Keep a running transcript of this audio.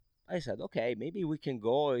I said, okay, maybe we can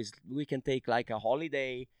go. We can take like a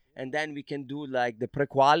holiday, and then we can do like the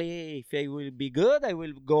pre-quali. If it will be good, I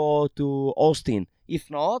will go to Austin. If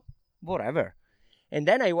not, whatever. And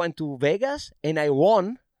then I went to Vegas, and I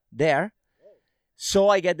won there. So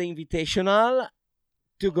I get the invitational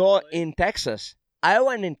to go in Texas. I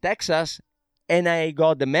went in Texas, and I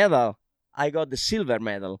got the medal. I got the silver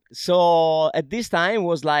medal. So at this time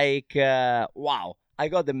was like, wow, I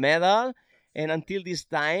got the medal. And until this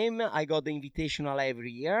time, I got the invitational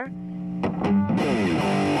every year.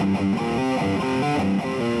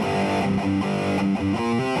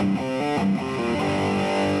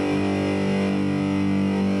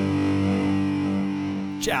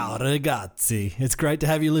 Ciao ragazzi. It's great to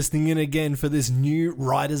have you listening in again for this new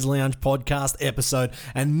Riders Lounge podcast episode.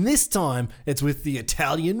 And this time, it's with the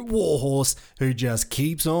Italian warhorse who just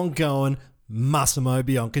keeps on going, Massimo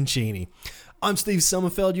Bianconcini. I'm Steve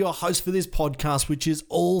Sommerfeld, your host for this podcast, which is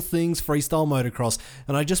all things freestyle motocross,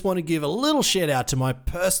 and I just want to give a little shout out to my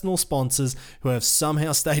personal sponsors who have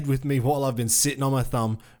somehow stayed with me while I've been sitting on my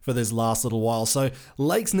thumb for this last little while. So,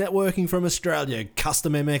 Lakes Networking from Australia,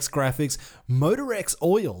 Custom MX Graphics, MotorX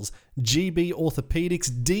Oils, GB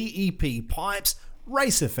Orthopedics, DEP Pipes,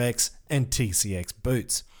 RaceFX, and TCX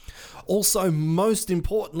Boots. Also, most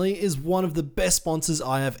importantly, is one of the best sponsors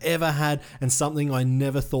I have ever had and something I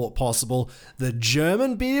never thought possible, the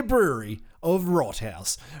German beer brewery of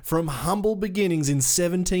Rothaus. From humble beginnings in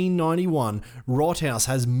 1791, Rothaus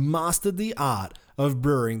has mastered the art of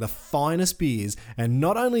brewing the finest beers, and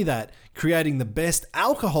not only that, creating the best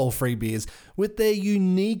alcohol-free beers with their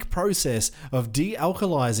unique process of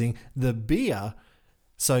de-alkalizing the beer.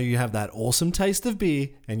 So you have that awesome taste of beer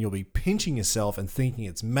and you'll be pinching yourself and thinking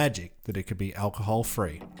it's magic that it could be alcohol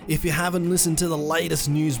free. If you haven't listened to the latest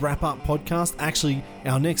news wrap-up podcast, actually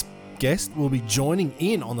our next guest will be joining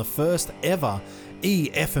in on the first ever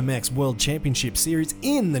EFMX World Championship Series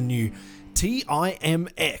in the new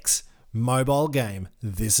TIMX mobile game,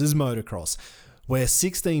 This is Motocross, where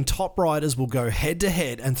 16 top riders will go head to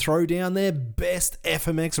head and throw down their best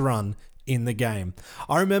FMX run in the game.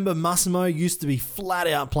 I remember Massimo used to be flat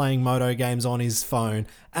out playing moto games on his phone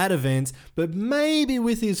at events, but maybe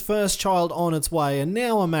with his first child on its way and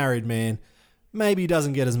now a married man, maybe he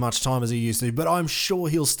doesn't get as much time as he used to, but I'm sure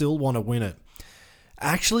he'll still want to win it.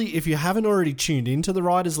 Actually, if you haven't already tuned into the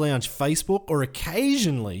Riders Lounge Facebook, or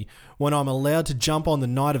occasionally when I'm allowed to jump on the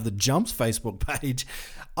Night of the Jumps Facebook page,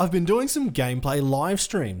 I've been doing some gameplay live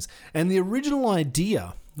streams, and the original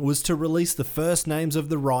idea was to release the first names of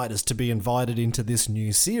the riders to be invited into this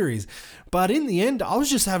new series. But in the end, I was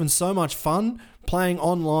just having so much fun playing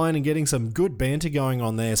online and getting some good banter going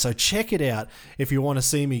on there. So check it out if you want to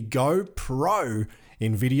see me go pro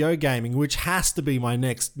in video gaming, which has to be my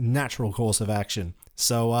next natural course of action.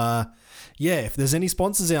 So yeah, if there's any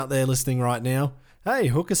sponsors out there listening right now, hey,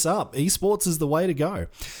 hook us up. Esports is the way to go.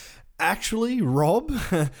 Actually, Rob,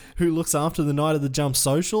 who looks after the Night of the Jump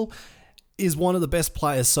social, is one of the best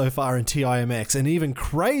players so far in TIMX, and even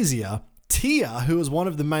crazier, Tia, who is one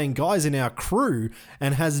of the main guys in our crew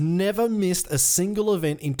and has never missed a single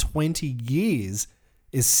event in 20 years,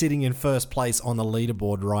 is sitting in first place on the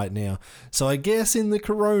leaderboard right now. So I guess in the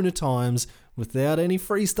corona times, without any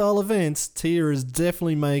freestyle events, Tia is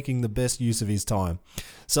definitely making the best use of his time.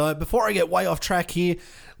 So before I get way off track here,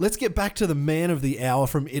 let's get back to the man of the hour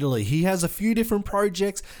from Italy. He has a few different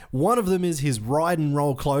projects. One of them is his Ride and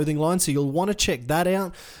Roll clothing line, so you'll want to check that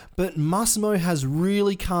out. But Massimo has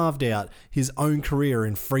really carved out his own career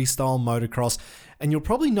in freestyle motocross, and you'll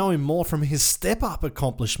probably know him more from his step-up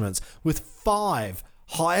accomplishments with 5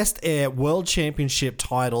 highest air world championship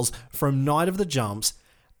titles from Night of the Jumps,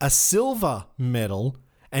 a silver medal,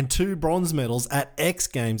 and 2 bronze medals at X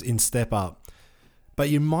Games in step-up. But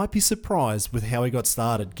you might be surprised with how he got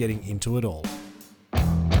started getting into it all.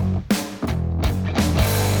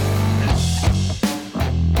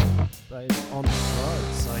 Days on the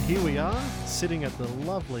road. So here we are, sitting at the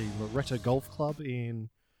lovely Loreto Golf Club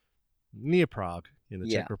near Prague in the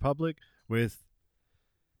Czech Republic with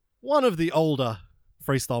one of the older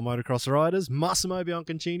freestyle motocross riders, Massimo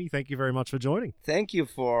Bianconcini. Thank you very much for joining. Thank you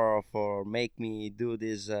for make me do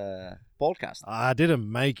this podcast. I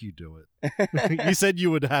didn't make you do it. You said you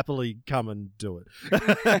would happily come and do it.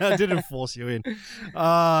 I didn't force you in.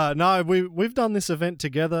 No, we've done this event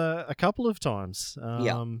together a couple of times.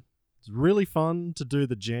 It's really fun to do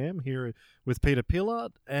the jam here with Peter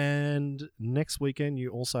Pillard, and next weekend you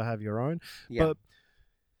also have your own. Yeah. But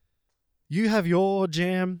you have your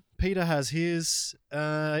jam, Peter has his,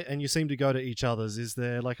 and you seem to go to each other's. Is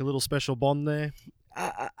there like a little special bond there?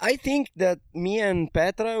 I think that me and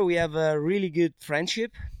Petra, we have a really good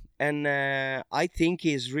friendship. and I think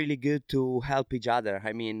it's really good to help each other.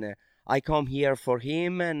 I mean, I come here for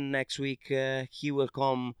him, and next week he will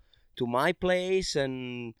come to my place,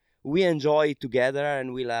 and we enjoy together,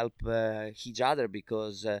 and we'll help each other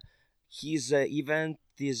because his event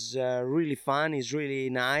is really fun. It's really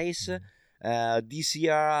nice. This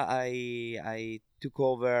year I took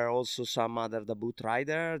over also some other debut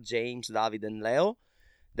rider, James, David, and Leo.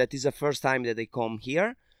 That is the first time that they come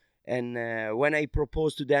here. And when I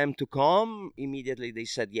proposed to them to come, immediately they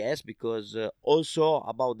said yes, because also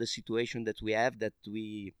about the situation that we have, that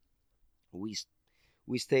we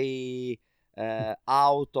stay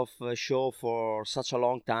out of a show for such a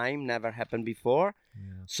long time, never happened before.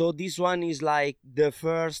 Yeah. So this one is like the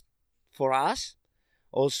first for us,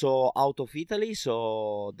 also out of Italy.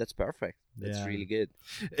 So that's perfect. That's Yeah. really good.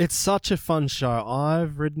 It's such a fun show.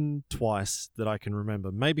 I've ridden twice that I can remember,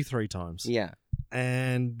 maybe 3 times. Yeah.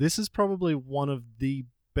 And this is probably one of the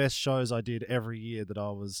best shows I did every year that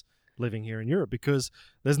I was living here in Europe, because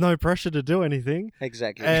there's no pressure to do anything.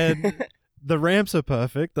 Exactly. And the ramps are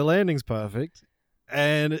perfect, the landing's perfect,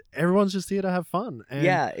 and everyone's just here to have fun. And,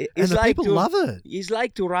 yeah, and it's the like people love it. It's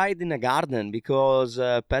like to ride in a garden, because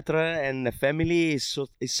Petra and the family is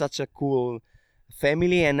such a cool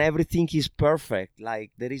family, and everything is perfect.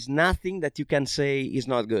 Like there is nothing that you can say is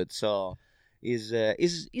not good. So is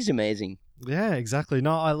amazing. Yeah, exactly.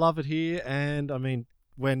 No, I love it here. And I mean,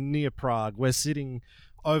 we're near Prague. We're sitting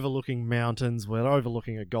overlooking mountains. We're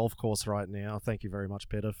overlooking a golf course right now. Thank you very much,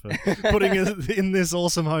 Peter, for putting us in this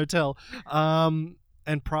awesome hotel.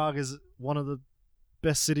 And Prague is one of the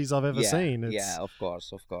best cities I've ever seen. Yeah, of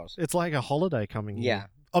course. It's like a holiday coming here. Yeah.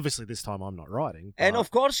 Obviously, this time I'm not riding. And but- of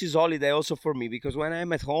course, it's holiday also for me, because when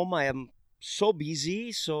I'm at home, I am so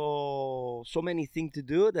busy, so many things to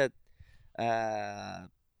do, that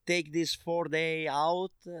take this 4-day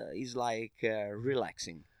out is like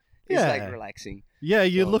relaxing. It's like relaxing. Yeah,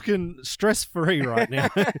 you're So- looking stress-free right now.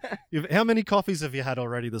 How many coffees have you had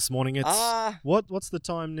already this morning? It's what's the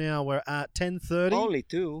time now? We're at 10:30. Only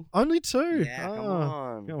 2. Only 2. Yeah, come Oh,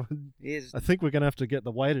 on. come on. Is I think we're going to have to get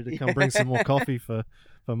the waiter to come bring some more coffee for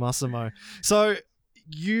Massimo. So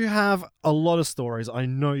you have a lot of stories. I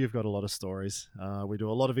know you've got a lot of stories. We do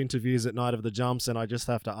a lot of interviews at Night of the Jumps, and I just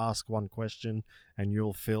have to ask one question, and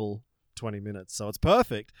you'll fill 20 minutes. So it's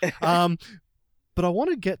perfect. But I want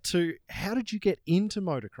to get to, how did you get into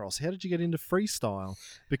motocross? How did you get into freestyle?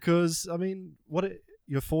 Because, I mean,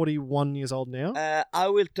 you're 41 years old now? I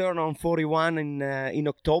will turn on 41 in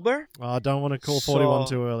October. I don't want to call 41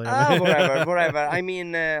 too early. Whatever. I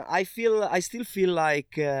mean, I still feel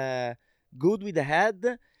like good with the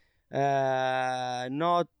head,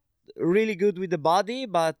 not really good with the body.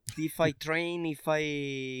 But if I train, if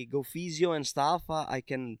I go physio and stuff, I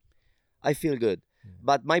feel good.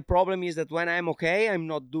 But my problem is that when I'm okay, I'm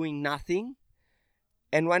not doing nothing,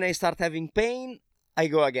 and when I start having pain, I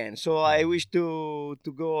go again. So I wish to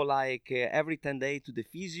go like every 10 days to the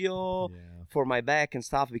physio for my back and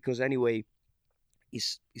stuff, because anyway,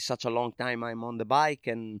 it's such a long time I'm on the bike,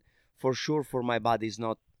 and for sure for my body is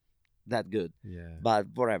not that good. Yeah. But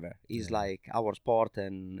whatever, it's like our sport,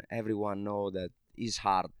 and everyone know that it's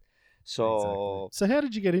hard. So So how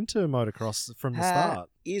did you get into motocross from the start?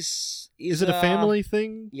 Is it a family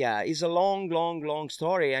thing? Yeah, it's a long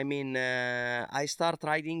story. I mean, I started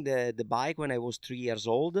riding the bike when I was 3 years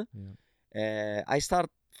old. I started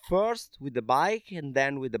first with the bike and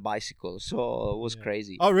then with the bicycle, so it was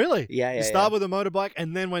crazy. Oh, really? Yeah. You start with a motorbike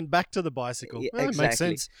and then went back to the bicycle. Yeah, It makes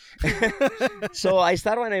exactly. sense. So I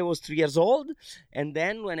started when I was 3 years old, and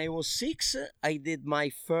then when I was 6, I did my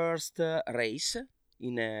first race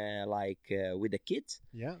in with the kids.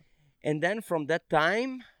 Yeah. And then from that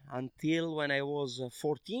time until when I was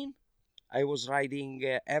 14, I was riding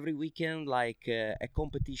every weekend like a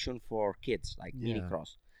competition for kids, like mini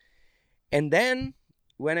cross. And then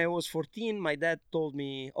when I was 14, my dad told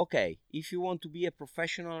me, okay, if you want to be a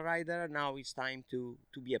professional rider, now it's time to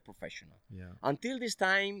be a professional. Yeah. Until this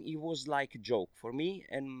time, it was like a joke for me,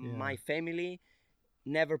 and my family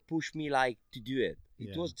never pushed me like to do it.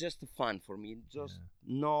 It was just fun for me. Just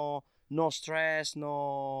no stress,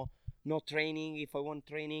 no training. If I want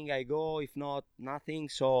training, I go. If not, nothing.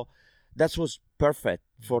 So that was perfect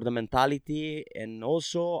for the mentality, and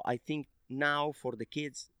also I think now for the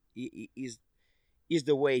kids is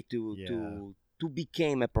the way to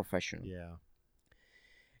become a professional. Yeah.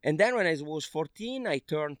 And then when I was 14, I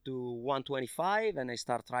turned to 125 and I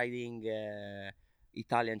start riding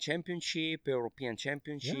Italian Championship, European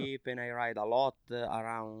Championship, and I ride a lot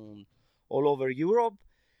around all over Europe.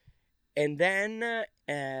 And then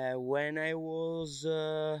when I was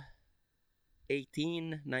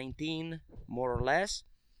 18, 19, more or less,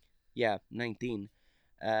 Yeah, 19.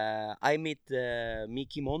 I met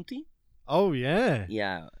Mickey Monti. Oh, yeah.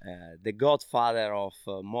 Yeah, the godfather of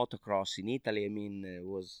motocross in Italy. I mean,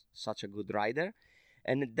 was such a good rider.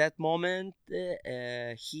 And at that moment,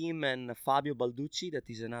 him and Fabio Balducci, that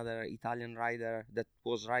is another Italian rider that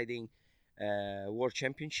was riding World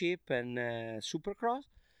Championship and Supercross,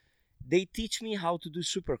 they teach me how to do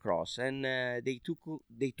Supercross, and they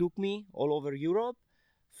took me all over Europe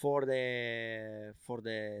for the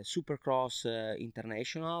Supercross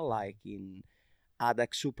International, like in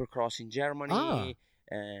ADAC Supercross in Germany,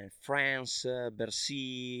 France,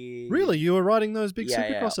 Bercy. Really? You were riding those big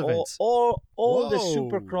Supercross events? All the Whoa.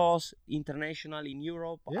 Supercross International in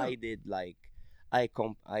Europe, Yeah. I did, like, I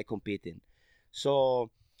compete in. So,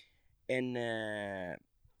 and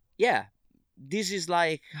yeah, this is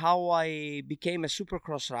like how I became a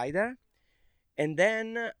Supercross rider. And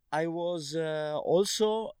then I was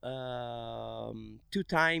also 2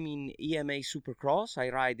 time in EMA Supercross. I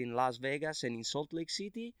ride in Las Vegas and in Salt Lake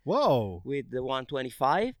City Whoa. with the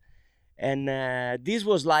 125. And this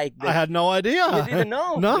was like I had no idea. You didn't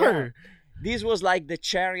know? No. Yeah. This was like the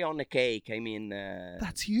cherry on the cake. I mean,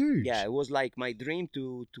 That's huge. yeah, it was like my dream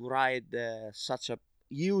to ride such a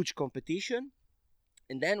huge competition.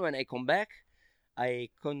 And then when I come back, I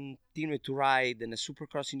continue to ride in a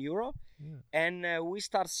Supercross in Europe. Yeah. And we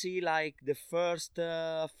start see like the first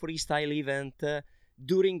freestyle event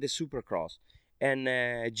during the Supercross. And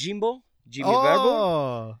Jimmy Verbo,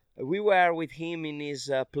 Oh. we were with him in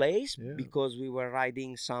his place Yeah. because we were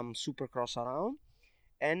riding some Supercross around.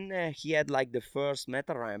 And he had like the first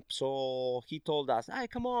meta ramp. So he told us, hey,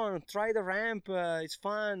 come on, try the ramp. It's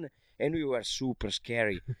fun. And we were super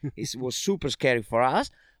scary. It was super scary for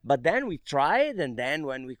us. But then we tried. And then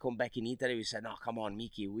when we come back in Italy, we said, no, come on,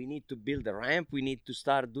 Mickey, we need to build a ramp. We need to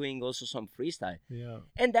start doing also some freestyle. Yeah.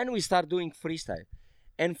 And then we start doing freestyle.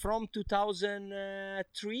 And from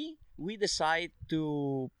 2003, we decide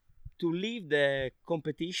to leave the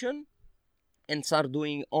competition and start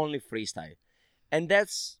doing only freestyle. And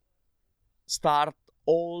that's start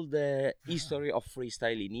all the history of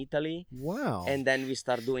freestyle in Italy. Wow. And then we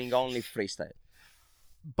start doing only freestyle.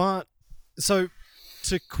 But so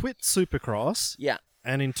to quit Supercross, Yeah.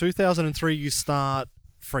 and in 2003 you start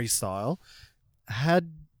freestyle,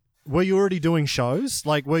 were you already doing shows?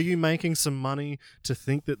 Like, were you making some money to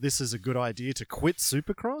think that this is a good idea to quit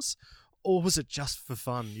Supercross? Or was it just for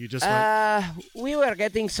fun? You just went, We were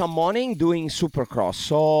getting some money doing Supercross.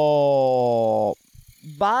 So,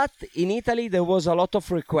 but in Italy there was a lot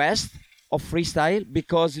of requests of freestyle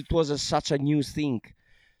because it was such a new thing.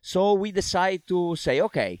 So we decided to say,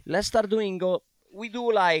 okay, let's start doing. We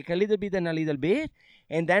do like a little bit and a little bit,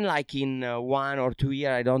 and then like in 1 or 2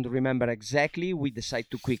 years, I don't remember exactly, we decide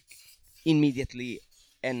to quit immediately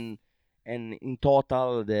and in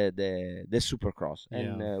total the Supercross,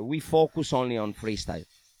 and we focus only on freestyle.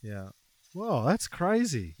 yeah. Whoa, that's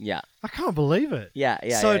crazy. Yeah. I can't believe it. Yeah.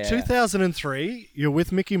 So 2003, you're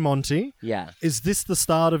with Mickey Monti. Yeah. Is this the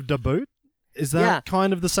start of Debut? Is that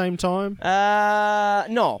kind of the same time?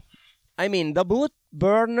 No. I mean, Debut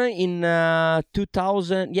burn in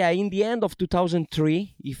 2000. Yeah, in the end of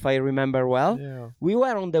 2003, if I remember well. Yeah. We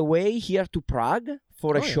were on the way here to Prague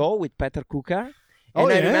for a show with Peter Kuka. And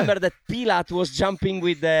I remember that Pilat was jumping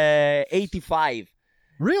with the 85.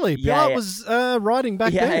 Really? Yeah, Pilat was riding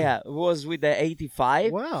back then? Yeah, was with the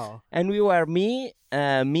 85. Wow. And we were me,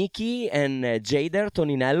 Mickey, and Jader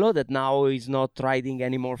Toninello, that now is not riding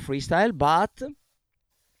anymore freestyle, but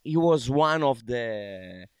he was one of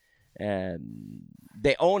the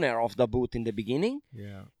owner of the boot in the beginning.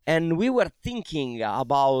 Yeah. And we were thinking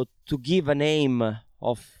about to give a name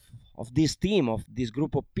of this team, of this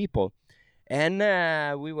group of people. And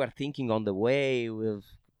we were thinking on the way with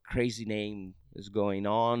crazy name is going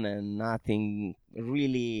on and nothing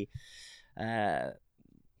really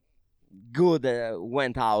good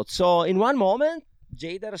went out. So in one moment,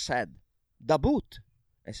 Jader said, "The boot."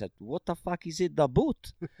 I said, "What the fuck is it, the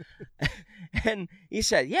boot?" And he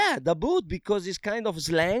said, "Yeah, the boot, because it's kind of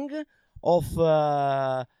slang of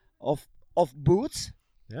boots."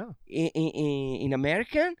 Yeah. In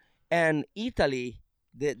American, and Italy,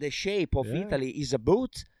 the shape of Italy is a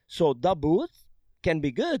boot, so the boot can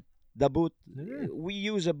be good. The boot, we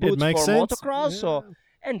use a boot for motocross, so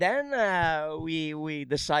and then we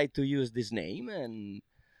decide to use this name, and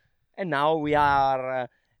now we are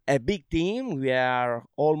a big team. We are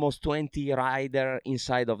almost 20 rider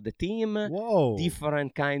inside of the team. Whoa!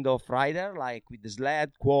 Different kind of rider, like with the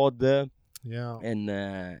sled, quad, yeah, and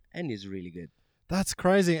it's really good. That's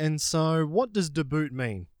crazy. And so, what does Debut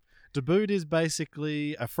mean? Debut is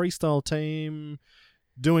basically a freestyle team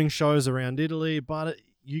doing shows around Italy, but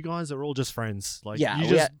you guys are all just friends. Like Yeah, you we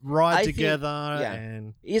just ride I think- together yeah.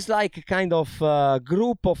 and It's like a kind of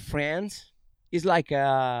group of friends. It's like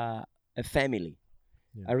a family,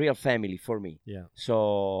 Yeah. a real family for me. yeah.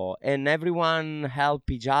 So, and everyone help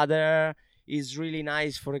each other. It's really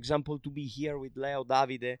nice, for example, to be here with Leo,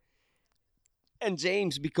 Davide, and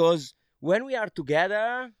James, because when we are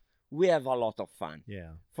together, we have a lot of fun.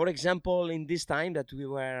 Yeah. For example, in this time that we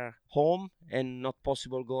were home and not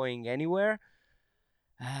possible going anywhere,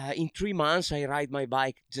 in 3 months I ride my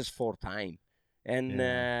bike just 4 times, and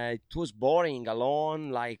it was boring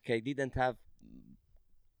alone. Like I didn't have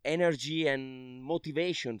energy and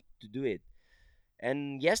motivation to do it.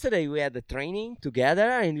 And yesterday we had the training together,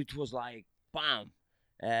 and it was like bam,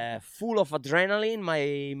 full of adrenaline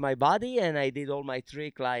my body, and I did all my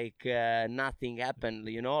trick like nothing happened.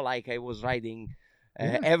 Like I was riding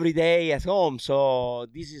every day at home. So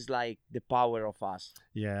this is like the power of us.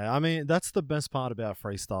 Yeah, I mean, that's the best part about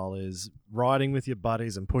freestyle is riding with your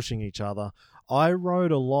buddies and pushing each other. I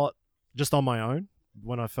rode a lot just on my own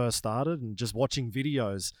when I first started and just watching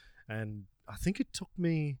videos. And I think it took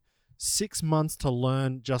me 6 months to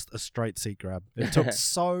learn just a straight seat grab. It took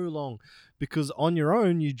so long because on your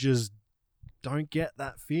own, you just don't get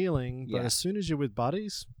that feeling. But Yeah. as soon as you're with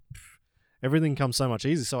buddies, everything comes so much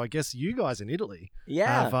easier. So I guess you guys in Italy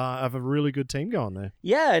Yeah. have a really good team going there.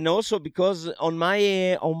 Yeah, and also because on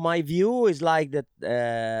my view is like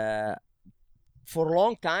that for a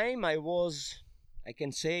long time I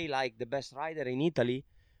can say like the best rider in Italy,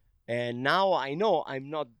 and now I know I'm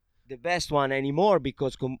not the best one anymore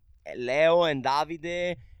because Leo and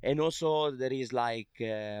Davide, and also there is like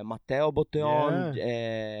Matteo Botteon,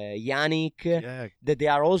 Yannick, Yeah, that they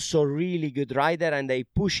are also really good rider and they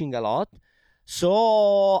pushing a lot.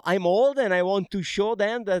 So I'm old and I want to show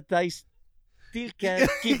them that I still can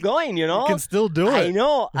keep going, you can still do it. I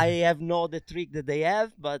know I have not the trick that they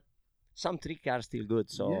have, but some tricks are still good.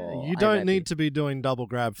 So yeah, you I'm don't happy. need to be doing double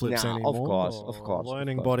grab flips No, anymore. of course, or of course, of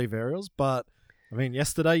learning course. body varials. But I mean,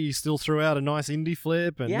 yesterday you still threw out a nice indie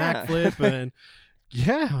flip and Yeah. Mac flip, and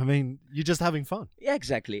yeah, I mean, you're just having fun. Yeah,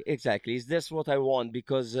 exactly. It's that's what I want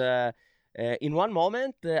because in one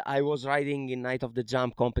moment I was riding in Night of the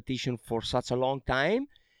Jump competition for such a long time,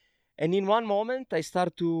 and in one moment I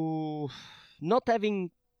start to not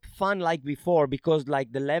having fun like before because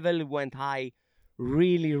like the level went high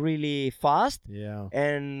really really fast, Yeah,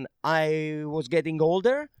 and I was getting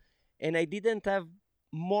older, and I didn't have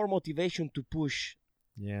more motivation to push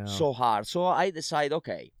yeah, so hard. So I decided,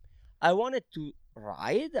 okay, I wanted to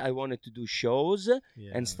ride, I wanted to do shows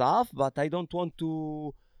yeah. and stuff, but I don't want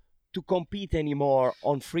to compete anymore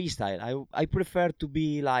on freestyle. I prefer to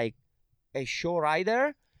be like a show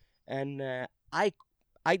rider, and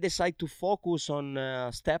I decide to focus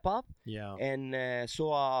on step up, Yeah, and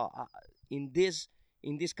so in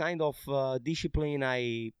this kind of discipline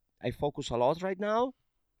I focus a lot right now,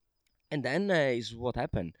 and then is what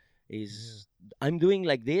happened is I'm doing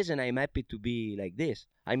like this and I'm happy to be like this.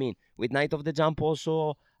 I mean, with Night of the Jump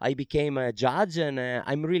also I became a judge, and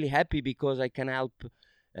I'm really happy because I can help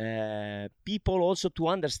people also to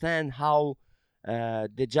understand how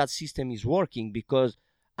the judge system is working, because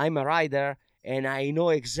I'm a rider and I know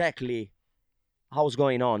exactly how's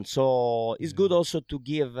going on. So it's good also to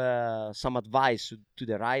give some advice to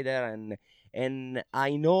the rider, and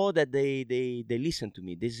I know that they listen to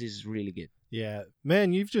me. This is really good. yeah.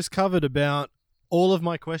 Man, you've just covered about all of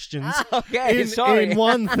my questions. Okay, sorry. In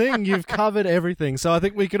one thing, you've covered everything. So I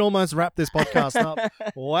think we can almost wrap this podcast up.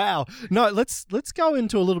 Wow. No, let's go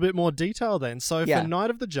into a little bit more detail then. So Yeah. for Night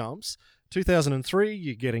of the Jumps, 2003,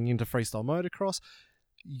 you're getting into freestyle motocross.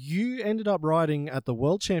 You ended up riding at the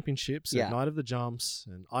World Championships Yeah. at Night of the Jumps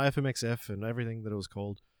and IFMXF and everything that it was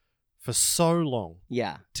called for so long.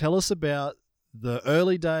 Yeah. Tell us about the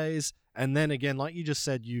early days, and then again, like you just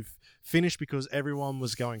said, you've finished because everyone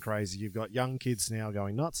was going crazy. You've got young kids now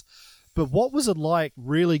going nuts. But what was it like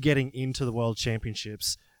really getting into the World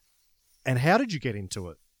Championships, and how did you get into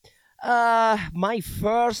it? My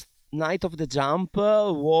first Night of the Jump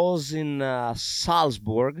was in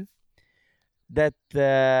Salzburg. That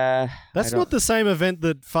That's not the same event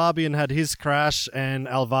that Fabian had his crash and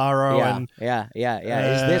Alvaro and yeah.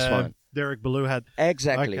 It's this one. Derek Ballou had.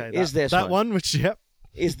 Exactly. Okay, It's this that one. one, which, yep.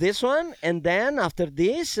 Is this one, and then after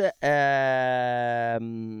this,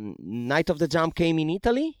 Night of the Jump came in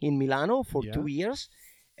Italy, in Milano, for Yeah. 2 years,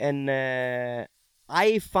 and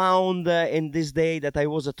I found in this day that I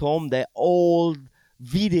was at home the old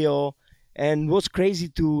video, and was crazy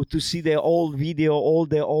to see the old video, all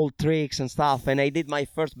the old tricks and stuff, and I did my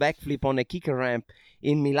first backflip on a kicker ramp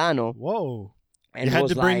in Milano. Whoa. And You it had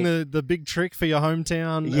was to bring like, the big trick for your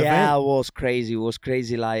hometown yeah, event. it was crazy. It was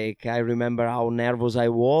crazy. Like, I remember how nervous I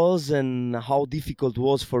was and how difficult it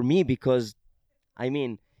was for me because, I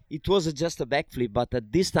mean, it was just a backflip, but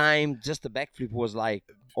at this time, just a backflip was like,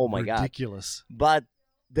 oh my God. Ridiculous. But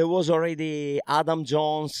there was already Adam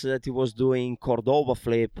Jones that he was doing Cordova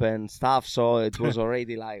flip and stuff, so it was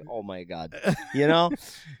already like, oh my God, you know.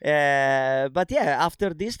 But yeah,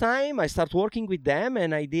 after this time, I started working with them,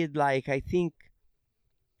 and I did like, I think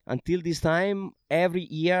until this time every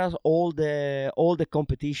year all the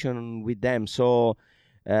competition with them. So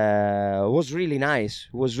it was really nice,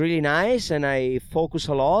 and I focused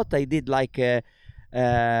a lot. I did like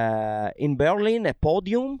in Berlin a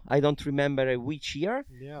podium. I don't remember which year,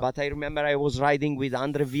 but I remember I was riding with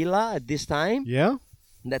Andre Villa at this time, Yeah.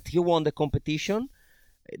 that he won the competition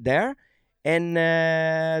there. And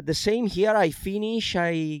the same year I finished,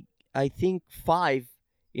 I think 5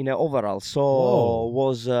 in the overall. So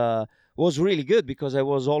was really good because I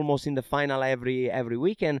was almost in the final every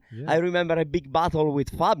weekend. Yeah. I remember a big battle with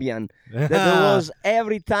Fabian. That there was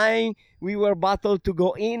every time we were battled to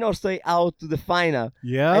go in or stay out to the final.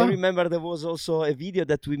 Yeah. I remember there was also a video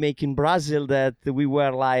that we make in Brazil that we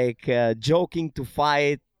were like joking to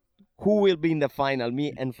fight who will be in the final,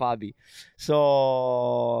 me and Fabi.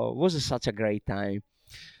 So it was such a great time.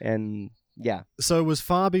 And yeah. So was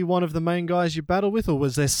Fabi one of the main guys you battled with, or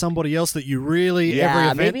was there somebody else that you really every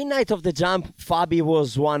Yeah, event? maybe Night of the Jump, Fabi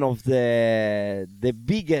was one of the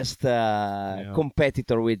biggest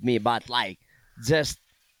competitor with me, but like just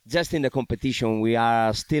in the competition, we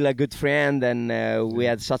are still a good friend, and we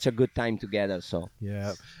had such a good time together. So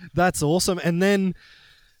Yeah, that's awesome. And then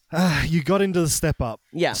you got into the step up.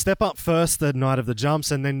 yeah, Step up first, the Night of the Jumps,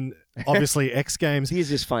 and then obviously X Games.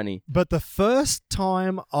 this is funny. But the first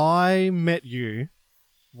time I met you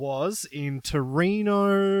was in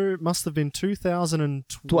Torino, must have been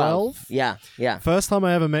 2012. Yeah. First time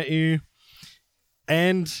I ever met you.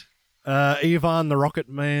 And Ivan the Rocket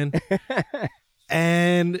Man.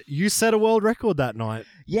 And you set a world record that night.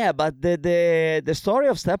 Yeah, but the story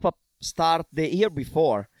of Step Up start the year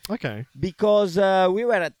before. Okay. Because we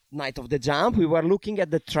were at Night of the Jump. We were looking at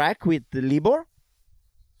the track with Libor.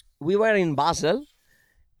 We were in Basel.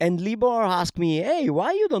 And Libor asked me, hey,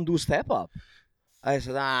 why you don't do Step Up? I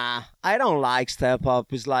said, I don't like Step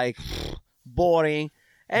Up. It's like boring.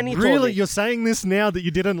 And he told Really? me, You're saying this now that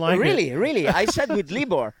you didn't like it? Really. I said with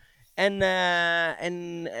Libor. And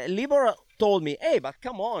Libor told me, hey, but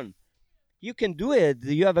come on. You can do it.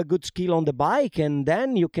 You have a good skill on the bike, and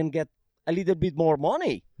then you can get a little bit more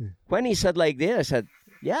money. When he said like this, I said,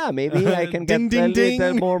 yeah, maybe I can get Ding, a ding,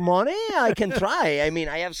 little ding. more money. I can try. I mean,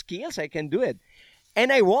 I have skills. I can do it.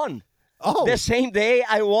 And I won. Oh. The same day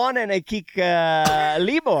I won, and I kicked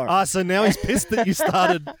Libor. So now he's pissed that you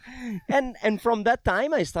started. And from that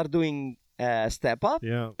time, I started doing Step Up.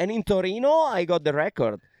 Yeah. And in Torino, I got the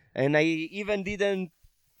record. And I even didn't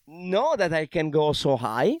know that I can go so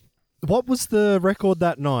high. What was the record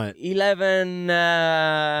that night? 11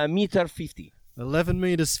 meter 50. 11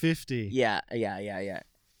 meters 50. Yeah.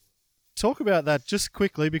 Talk about that just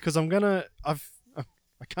quickly because I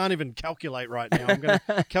can't even calculate right now. I'm going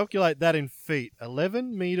to calculate that in feet.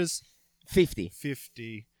 11 meters 50.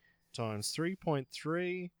 50 times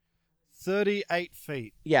 3.3, 38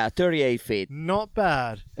 feet. Yeah, 38 feet. Not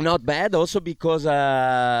bad. Not bad. Also because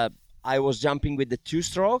I was jumping with the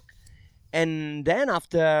two-stroke. And then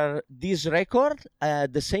after this record,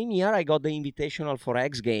 the same year I got the invitational for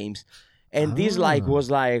X Games. And this was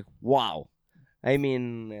like, wow. I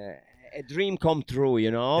mean, a dream come true,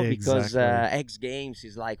 you know, because X Games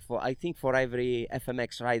is like I think for every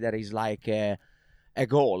FMX rider is like a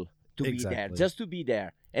goal to be there, just to be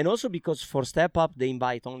there. And also because for Step Up, they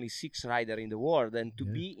invite only 6 riders in the world. And to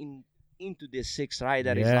be into this 6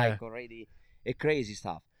 rider is like already a crazy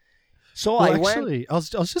stuff. So Well, I actually, I was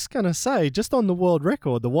just going to say, just on the world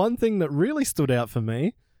record, the one thing that really stood out for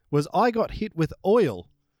me was I got hit with oil,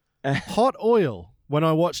 hot oil, when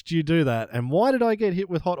I watched you do that. And why did I get hit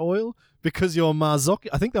with hot oil? Because your Marzocchi,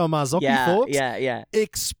 I think they were Marzocchi forks,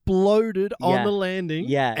 exploded on the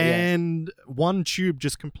landing, and one tube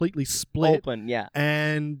just completely split, open,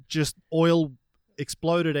 and just oil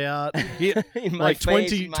exploded out, hit in my like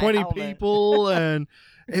face, 20 in my helmet. people, and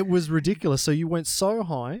it was ridiculous. So you went so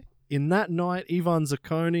high. In that night, Ivan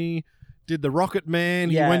Zacconi did the Rocket Man.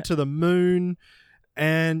 He went to the moon,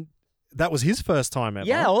 and that was his first time ever.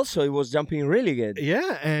 Yeah, also, he was jumping really good.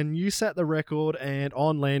 Yeah, and you set the record, and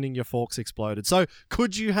on landing, your forks exploded. So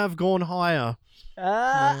could you have gone higher?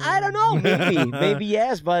 I don't know. Maybe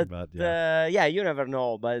yes, but you never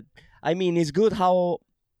know. But I mean, it's good how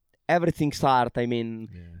everything starts. I mean,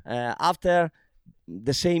 after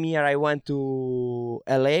the same year I went to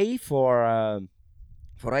LA for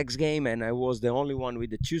X Game, and I was the only one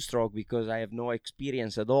with the two-stroke because I have no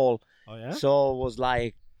experience at all. Oh yeah. So it was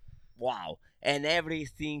like, wow. And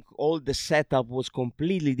everything, all the setup was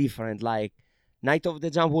completely different. Like Night of the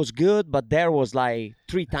Jump was good, but there was like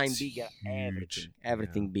 3 times bigger. huge.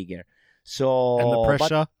 Everything Yeah. bigger. So And the but-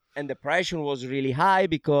 pressure. and the pressure was really high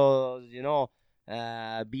because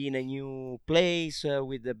being a new place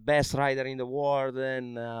with the best rider in the world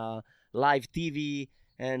and live TV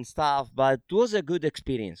and stuff, but it was a good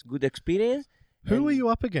experience. Who were And, you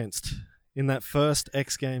up against in that first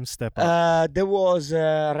X Games step up? there was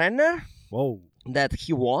Renner Whoa. that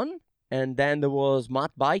he won, and then there was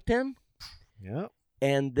Matt Byton, Yeah.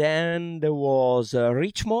 and then there was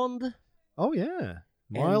Richmond, Oh yeah.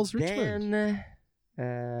 Miles and Richmond. then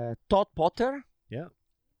Todd Potter. Yeah.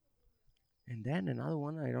 And then another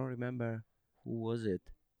one, I don't remember who was it.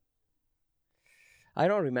 I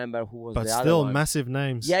don't remember who was But the other still one. massive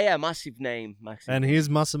names. Yeah, massive name. And here's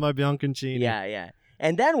Massimo Bianconcini. Yeah.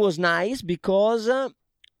 And then was nice because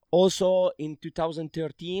also in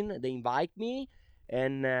 2013 they invite me,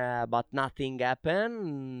 and but nothing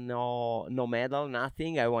happened. No medal,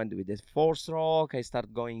 nothing. I went with the 4-stroke. I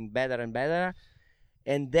start going better and better.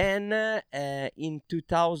 And then in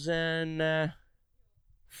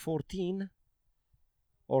 2014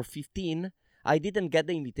 or 15, I didn't get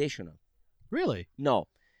the invitational. Really? No.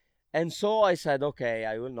 And so I said, okay,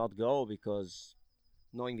 I will not go because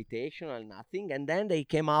no invitational, nothing. And then they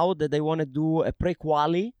came out that they want to do a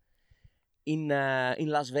pre-quali in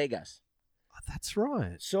Las Vegas. Oh, that's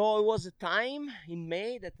right. So it was a time in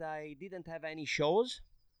May that I didn't have any shows.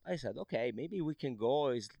 I said, okay, maybe we can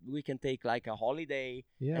go. We can take like a holiday,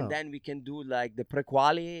 Yeah. and then we can do like the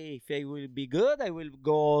pre-quali. If it will be good, I will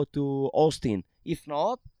go to Austin. If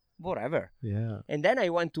not, whatever. Yeah. And then I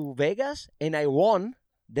went to Vegas and I won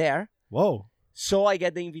there. Whoa. So I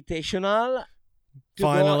get the invitational to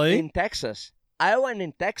Finally. go in Texas. I went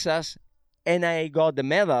in Texas and I got the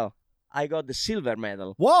medal. I got the silver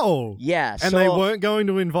medal. Whoa. Yeah. And so they weren't going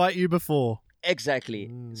to invite you before. exactly.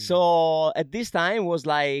 Mm. So at this time was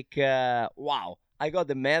like, wow, I got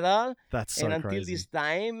the medal. That's so and until crazy. this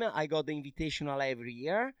time, I got the invitational every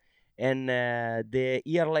year. And the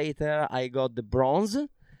year later, I got the bronze.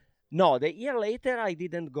 No, the year later, I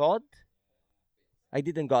didn't got. I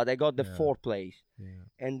got the Yeah. 4th place. Yeah.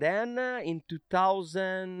 And then in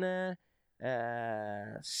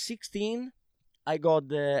 2016, I got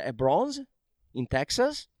a bronze in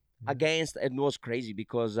Texas against, and it was crazy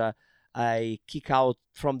because I kick out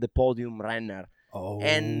from the podium Renner. Oh.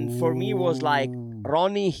 And for me, it was like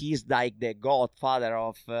Ronnie, he's like the godfather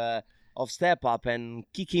of step up, and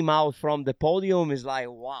kick him out from the podium is like,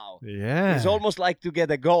 wow. Yeah. It's almost like to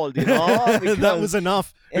get a gold, you know? that Because- was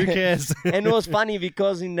enough. Who cares? and it was funny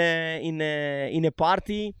because in a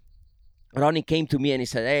party, Ronnie came to me and he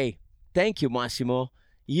said, "Hey, thank you, Massimo.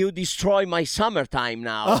 You destroy my summertime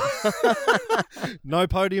now." No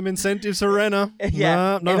podium incentives for Renner.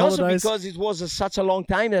 Yeah, No and also holidays. because it was such a long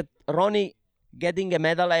time that Ronnie getting a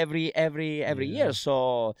medal every year,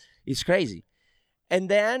 so it's crazy. And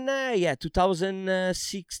then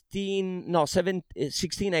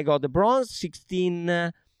 16 I got the bronze.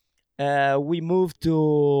 16 we moved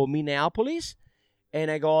to Minneapolis, and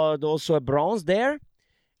I got also a bronze there.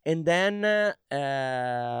 And then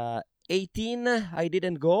 18 I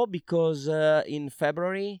didn't go because in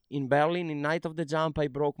February in Berlin in Night of the Jump I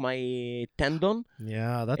broke my tendon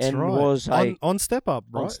Yeah, that's and right. was on step up,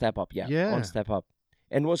 right? on step up. Yeah. On step up,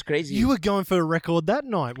 and was crazy. You were going for a record that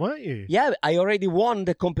night, weren't you? Yeah, I already won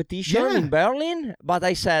the competition Yeah. in Berlin, but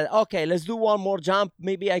I said, okay, let's do one more jump.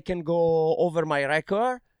 Maybe I can go over my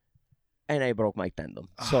record, and I broke my tendon.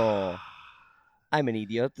 So I'm an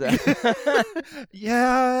idiot.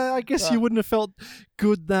 Yeah, I guess you wouldn't have felt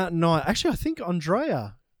good that night. Actually, I think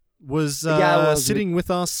Andrea was, was sitting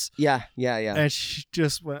with us, yeah. and she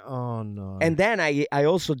just went, "Oh no!" And then I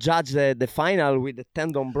also judged the final with the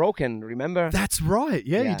tendon broken. Remember? That's right.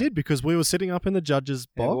 Yeah, you Yeah. did, because we were sitting up in the judges'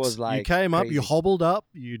 It box. was, you like, came up, you crazy. hobbled up,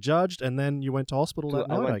 you judged, and then you went to hospital that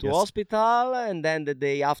I night. went I to guess. hospital, and then the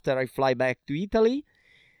day after I fly back to Italy.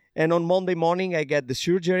 And on Monday morning I get the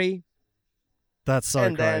surgery. That's so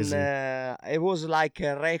and crazy. then it was like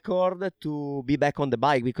a record to be back on the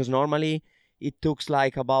bike, because normally it took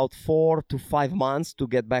like about 4 to 5 months to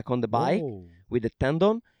get back on the bike Whoa. with the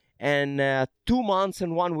tendon. And 2 months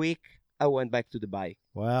and 1 week I went back to the bike.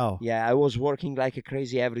 Wow. Yeah, I was working like a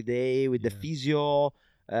crazy every day with the physio,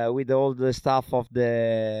 with all the stuff of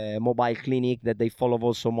the mobile clinic that they follow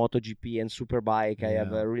also MotoGP and Superbike. I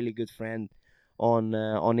have Yeah. a really good friend on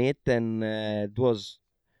it, and it was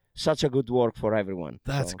such a good work for everyone.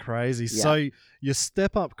 That's So, crazy. yeah. So your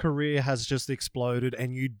step up career has just exploded,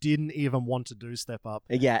 and you didn't even want to do step up.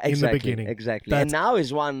 yeah, in the exactly, beginning. exactly. That's- And now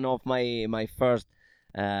is one of my first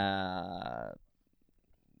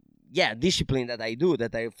discipline that I do,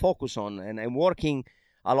 that I focus on, and I'm working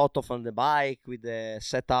a lot of on the bike with the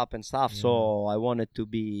setup and stuff. So I wanted to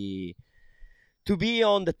be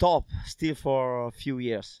on the top still for a few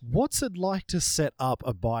years. What's it like to set up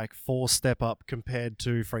a bike for step up compared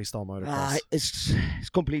to freestyle motocross? It's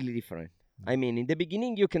completely different. I mean, in the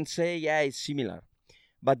beginning you can say it's similar,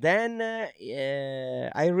 but then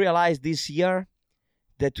I realized this year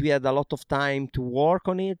that we had a lot of time to work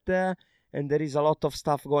on it, and there is a lot of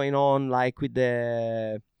stuff going on, like with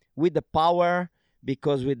the power,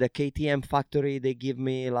 because with the KTM factory they give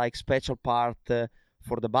me like special part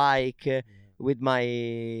for the bike. With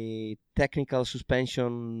my technical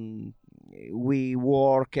suspension, we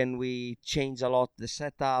work and we change a lot the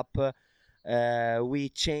setup. We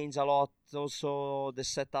change a lot also the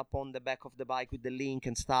setup on the back of the bike with the link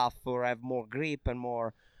and stuff, for have more grip and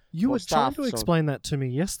more. You more were trying stuff, to so- explain that to me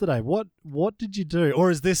yesterday. What did you do?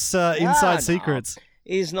 Or is this inside no. secrets?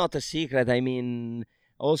 It's not a secret. I mean,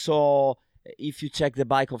 also if you check the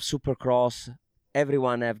bike of Supercross,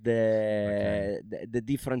 everyone have the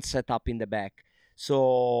different setup in the back.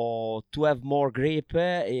 So to have more grip,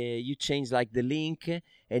 you change like the link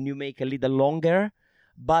and you make a little longer.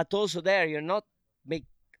 But also there, you're not make.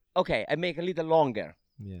 Okay, I make a little longer.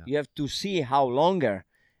 Yeah. You have to see how longer.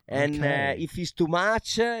 And Okay. if it's too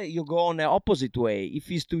much, you go on the opposite way.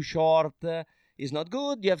 If it's too short, it's not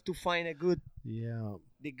good. You have to find the good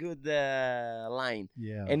line.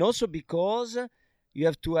 Yeah. And also because you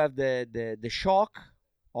have to have the shock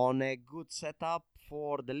on a good setup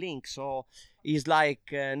for the link. So it's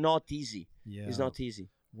like not easy. Yeah. It's not easy.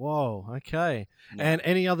 Whoa. Okay. Yeah. And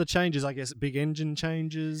any other changes? I guess big engine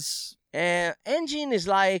changes. Engine is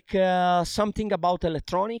like something about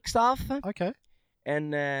electronic stuff. Okay.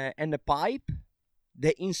 And the pipe,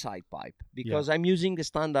 the inside pipe, because I'm using the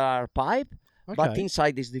standard pipe, but Okay.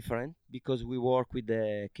 inside is different because we work with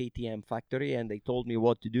the KTM factory and they told me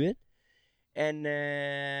what to do it. And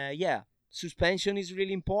suspension is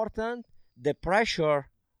really important. The pressure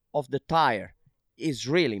of the tire is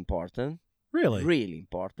really important, Really? really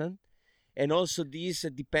important. And also this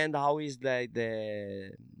depend how is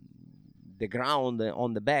the ground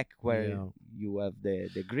on the back where Yeah. you have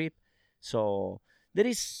the grip. So there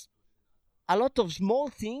is a lot of small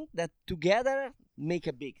things that together make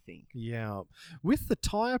a big thing. Yeah. With the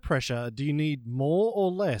tire pressure, do you need more or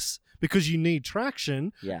less? Because you need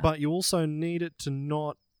traction, Yeah. but you also need it to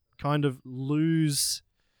not kind of lose,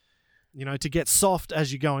 to get soft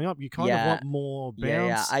as you're going up. You kind of Yeah. want more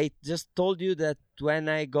bounce. Yeah. I just told you that when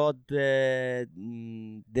I got the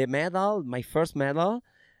medal, my first medal,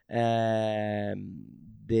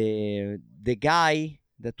 the guy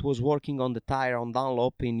that was working on the tire on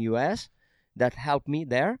Dunlop in US that helped me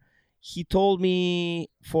there, he told me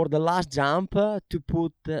for the last jump to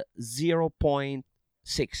put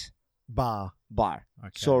 0.6 bar. Okay.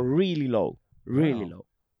 So really low, really Wow.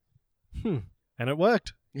 low. And it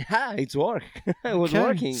worked. Yeah, it's work. It was Okay,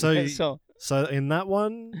 working. so you- so So in that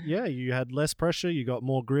one, yeah, you had less pressure, you got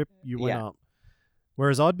more grip, you went Yeah. up.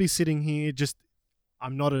 Whereas I'd be sitting here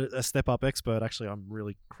I'm not a step up expert. Actually, I'm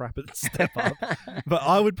really crap at step up. But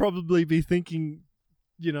I would probably be thinking,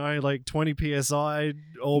 like 20 psi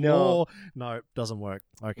or No. more. No, doesn't work.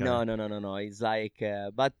 Okay. No. It's like,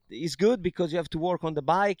 but it's good because you have to work on the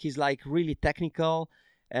bike. It's like really technical,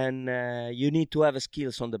 and you need to have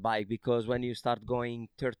skills on the bike because when you start going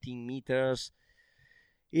 13 meters,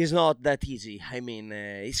 it's not that easy. I mean,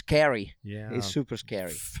 it's scary. Yeah. It's super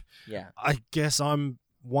scary. Yeah. I guess I'm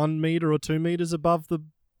 1 meter or 2 meters above the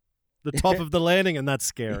top of the landing, and that's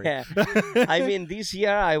scary. Yeah. I mean, this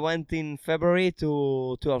year I went in February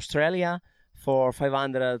to Australia for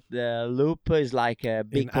 500 loop. It's like a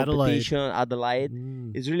big competition. Adelaide.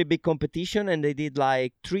 Mm. It's really big competition, and they did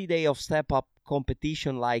like 3 days of step up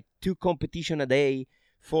competition, like 2 competition a day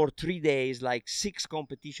for 3 days, like 6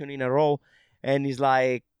 competition in a row, and it's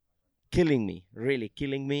like killing me, really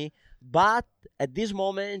killing me. But at this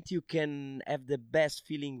moment, you can have the best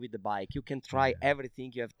feeling with the bike. You can try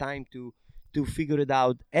everything. You have time to figure it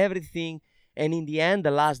out, everything. And in the end,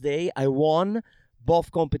 the last day, I won both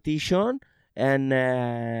competition, and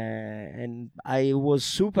I was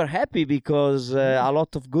super happy because a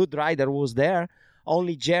lot of good rider was there.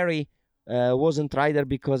 Only Jerry wasn't rider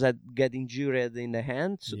because I get injured in the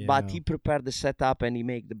hand, but Yeah. he prepared the setup and he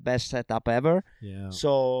made the best setup ever. Yeah.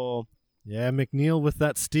 So Yeah, McNeil with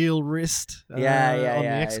that steel wrist on the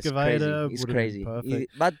excavator. It's would have crazy. been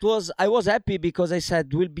perfect. But I was happy because I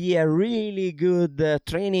said will be a really good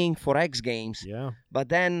training for X Games. Yeah. But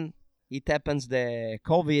then it happens the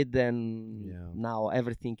COVID and now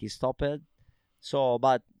everything is stopped. So,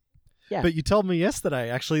 but yeah. But you told me yesterday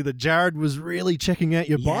actually that Jared was really checking out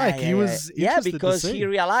your bike. He was interested because to see. he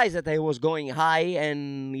realized that I was going high,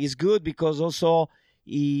 and it's good because also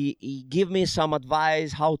he give me some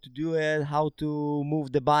advice how to do it, how to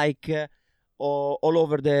move the bike all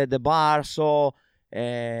over the bar. So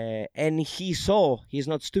and he's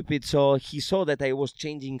not stupid, so he saw that I was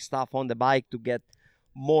changing stuff on the bike to get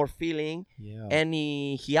more feeling. And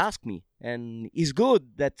he asked me, and it's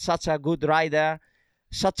good that such a good rider,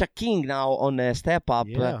 such a king now on a step up,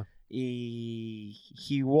 he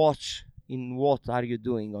watch in what are you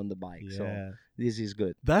doing on the bike. So this is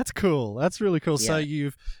good. That's cool. That's really cool. So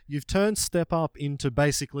you've turned step up into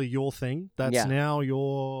basically your thing. That's now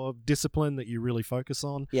your discipline that you really focus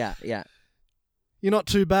on. Yeah. You're not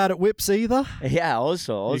too bad at whips either. Yeah,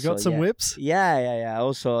 also you got some whips. Yeah.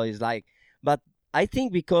 Also, it's like, but I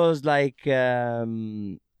think because like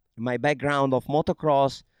my background of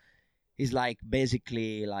motocross is like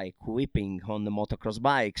basically like whipping on the motocross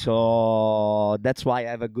bike, so that's why I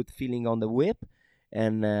have a good feeling on the whip,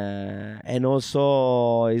 and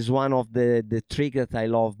also is one of the trick that I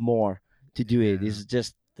love more to do. It is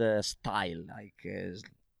just style, like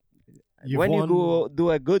when you go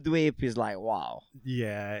do a good whip, is like wow.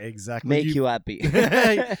 Yeah, exactly. Make you happy.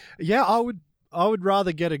 Yeah, I would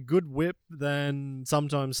rather get a good whip than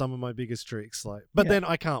sometimes some of my biggest tricks. But then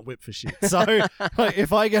I can't whip for shit. So like,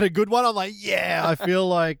 if I get a good one, I'm like, I feel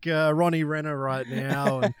like Ronnie Renner right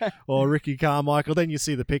now, or Ricky Carmichael. Then you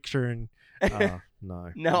see the picture and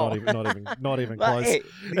no, not even close. Hey,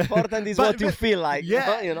 the important is what you feel like.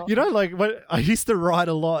 Yeah, you know. Like when I used to ride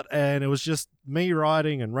a lot, and it was just me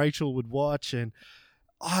riding, and Rachel would watch, and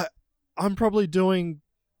I'm probably doing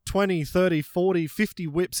 20, 30, 40, 50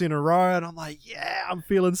 whips in a row, and I'm like, I'm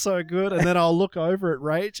feeling so good. And then I'll look over at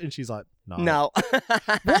Rach, and she's like, no.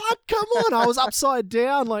 What? Come on. I was upside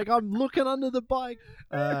down. Like, I'm looking under the bike.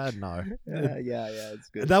 No. It's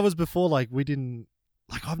good. That was before, like, we didn't,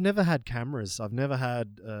 like, I've never had cameras. I've never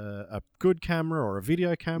had a good camera or a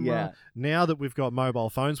video camera. Now that we've got mobile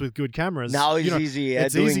phones with good cameras. Now it's easy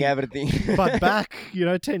doing easy. Everything. But back,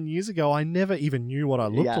 10 years ago, I never even knew what I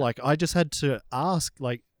looked like. I just had to ask,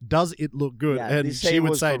 like, does it look good? And she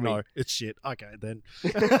would say, no, it's shit. Okay, then.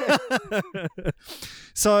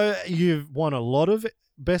 So you've won a lot of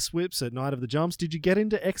best whips at Night of the Jumps. Did you get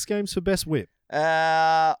into X Games for best whip?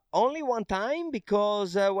 Only one time,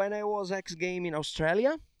 because when I was X Game in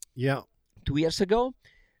Australia 2 years ago,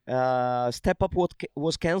 Step Up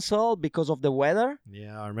was cancelled because of the weather.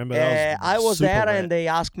 Yeah, I remember that. I was there wet. and they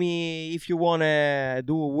asked me if you want to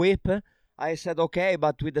do a whip. I said okay,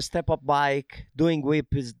 but with the Step Up bike, doing whip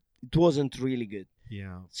it wasn't really good.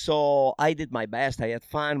 Yeah. So I did my best. I had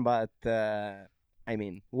fun, but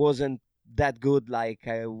wasn't that good like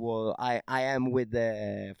I am with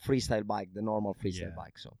the freestyle bike, the normal freestyle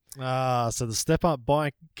bike. So so the Step Up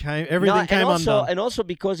bike came undone. And also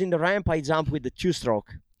because in the ramp I jump with the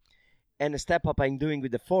 2-stroke, and the Step Up I'm doing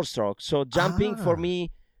with the 4-stroke. So jumping for me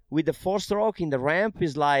with the 4-stroke in the ramp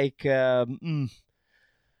is like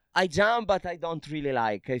I jump, but I don't really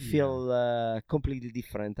like. I feel completely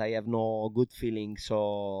different. I have no good feeling.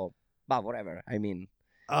 So, but whatever. It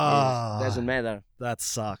doesn't matter. That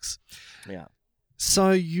sucks. Yeah.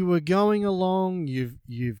 So you were going along.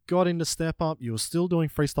 You've got into Step Up. You were still doing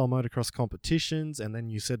freestyle motocross competitions, and then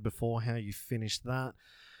you said before how you finished that.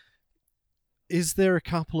 Is there a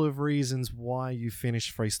couple of reasons why you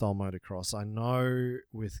finished freestyle motocross? I know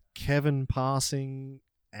with Kevin passing.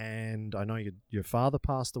 And I know your father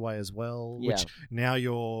passed away as well, which now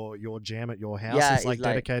your jam at your house is like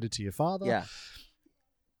dedicated to your father. Yeah.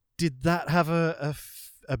 Did that have a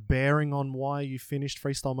bearing on why you finished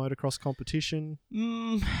freestyle motocross competition?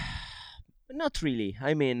 Not really.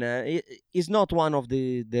 It's not one of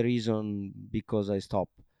the reason because I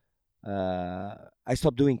stopped. I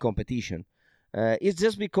stopped doing competition. It's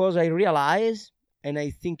just because I realize, and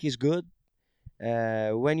I think it's good,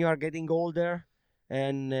 when you are getting older,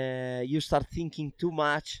 and you start thinking too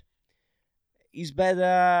much, it's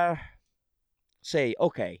better say,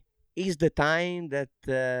 okay, is the time that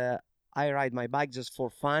I ride my bike just for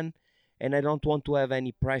fun, and I don't want to have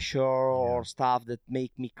any pressure or stuff that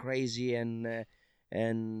make me crazy and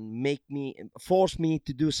force me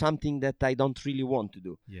to do something that I don't really want to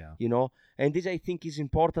do. And this I think is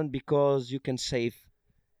important because you can save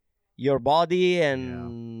your body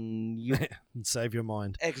and you save your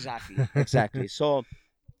mind. Exactly. So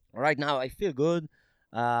Right now I feel good.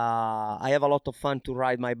 I have a lot of fun to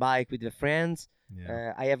ride my bike with the friends.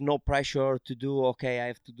 Yeah. I have no pressure to do, okay, I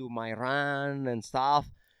have to do my run and stuff.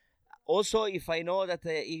 Also, if I know that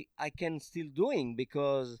I can still doing,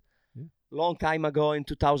 because Yeah. long time ago in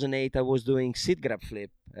 2008 I was doing seat grab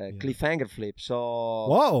flip, cliffhanger flip. So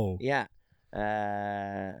Whoa. yeah,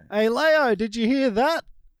 Hey, Leo, did you hear that?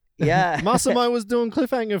 yeah. Massimo was doing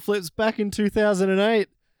cliffhanger flips back in 2008.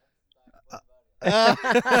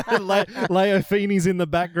 Leo Feeney's in the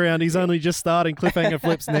background. He's only just starting cliffhanger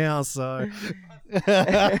flips now, so.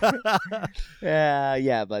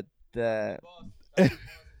 Yeah, but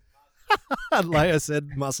Leo said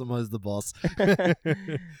Massimo's the boss.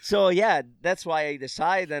 so yeah, that's why I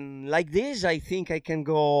decide. And like this, I think I can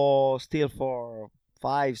go still for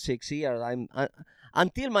 5-6 years.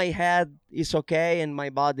 Until my head is okay and my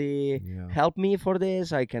body help me for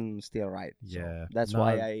this, I can still ride. Yeah, so that's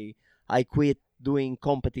why I quit doing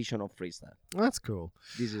competition of freestyle. That's cool.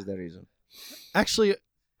 This is the reason. Actually,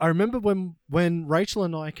 I remember when Rachel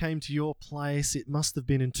and I came to your place, it must have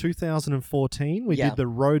been in 2014. We did the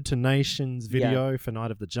Road to Nations video for Night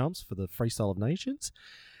of the Jumps for the Freestyle of Nations.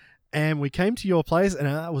 And we came to your place, and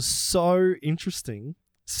that was so interesting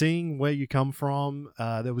seeing where you come from.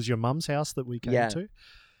 There was your mum's house that we came to.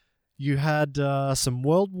 You had some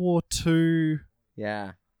World War II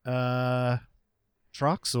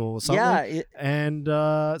trucks or something.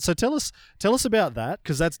 Yeah. So tell us about that,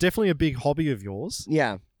 because that's definitely a big hobby of yours.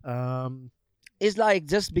 Yeah. It's like,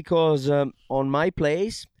 just because on my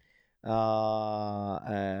place,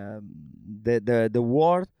 the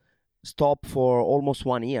war stopped for almost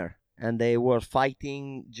 1 year, and they were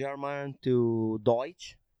fighting German to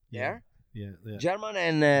Deutsch there. Yeah. German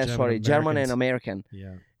and German and American.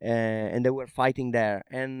 Yeah. And they were fighting there,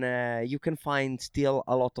 and you can find still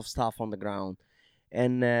a lot of stuff on the ground,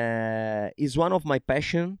 and it's one of my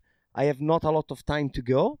passion. I have not a lot of time to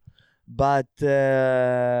go, but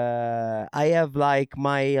I have like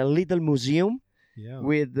my little museum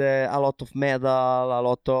with a lot of medal, a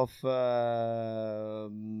lot of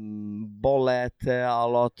bullet, a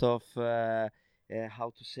lot of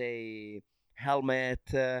how to say,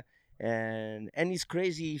 helmet, and it's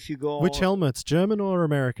crazy if you go. Which helmets, German or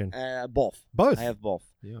American? Both. I have both.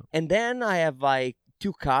 Yeah. And then I have like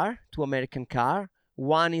two American car.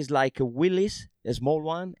 One is like a Willys, a small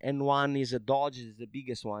one, and one is a Dodge, is the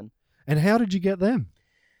biggest one. And how did you get them?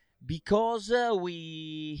 Because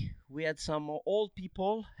we had some old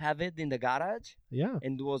people have it in the garage. Yeah.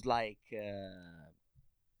 And it was like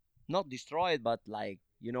not destroyed, but like,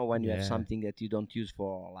 you know, when you have something that you don't use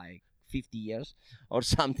for like 50 years or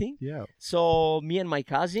something. Yeah. So me and my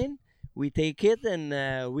cousin, we take it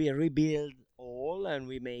and we rebuild all, and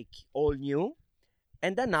we make all new,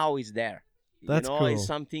 and then now it's there. That's cool. It's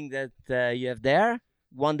something that you have there.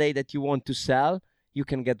 One day that you want to sell, you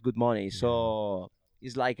can get good money. So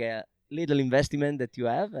it's like a little investment that you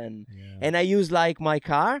have, and I use like my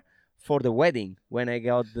car for the wedding. When I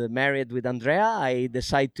got married with Andrea, I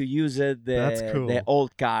decided to use it the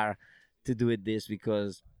old car to do it this,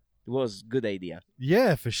 because it was a good idea.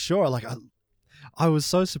 Yeah, for sure. Like I was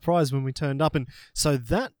so surprised when we turned up, and so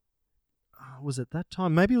that was at that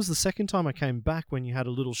time. Maybe it was the second time I came back when you had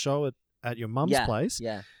a little show at your mum's place.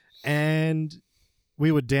 Yeah. And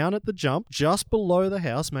we were down at the jump just below the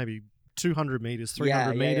house, maybe 200 meters,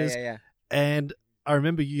 300 meters. Yeah. And I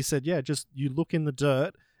remember you said, just you look in the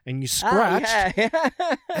dirt and you scratched.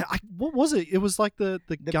 What was it? It was like the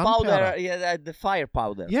gunpowder. The fire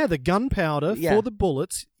powder. Yeah, the gunpowder for the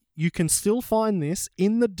bullets. You can still find this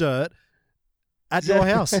in the dirt at your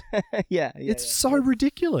house. It's so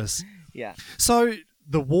ridiculous. Yeah. So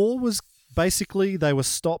the war was basically, they were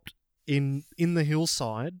stopped in the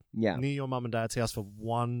hillside near your mum and dad's house for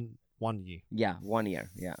one year. Yeah, 1 year.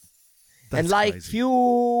 Yeah. That's and like crazy.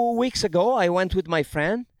 Few weeks ago, I went with my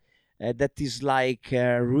friend that is like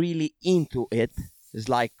really into it. It's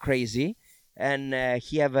like crazy, and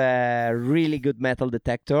he have a really good metal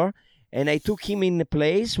detector. And I took him in a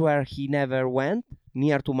place where he never went,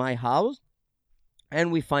 near to my house,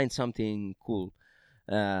 and we find something cool.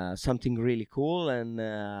 Something really cool, and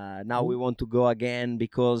now we want to go again,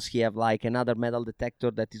 because he have like another metal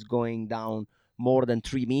detector that is going down more than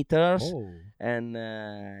 3 meters. And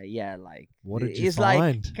like, what did you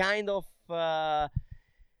find? Like kind of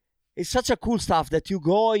it's such a cool stuff that you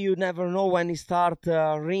go, you never know when it start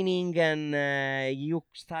raining, and you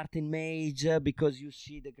start in Mage, because you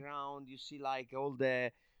see the ground, you see like all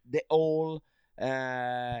the hole.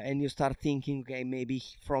 And you start thinking, okay, maybe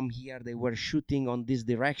from here they were shooting on this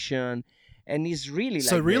direction, and it's really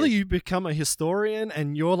So like really, this. you become a historian,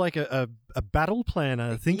 and you're like a battle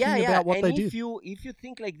planner, thinking about what and they if did. you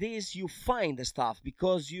think like this, you find the stuff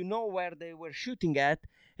because you know where they were shooting at,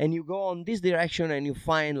 and you go on this direction and you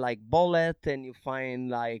find like bullet and you find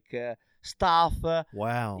like stuff.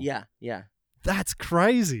 Wow, Yeah. that's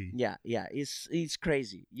crazy. Yeah, it's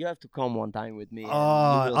crazy. You have to come one time with me. And you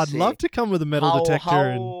Oh, will I'd see love to come with a metal detector.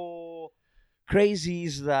 how crazy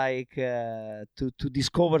is like to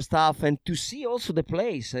discover stuff and to see also the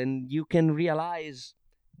place, and you can realize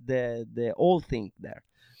the whole thing there.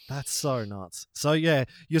 That's so nuts. So yeah,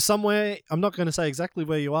 you're somewhere. I'm not going to say exactly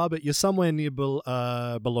where you are, but you're somewhere near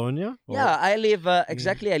Bologna. or- Yeah, I live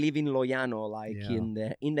exactly. I live in Loiano, like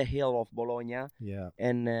Yeah. in the hill of Bologna. Yeah.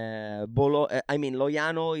 And I mean,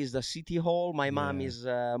 Loiano is the city hall. My mom Yeah. is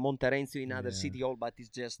Monterenzio, another Yeah. city hall, but it's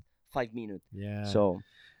just 5 minutes. Yeah. So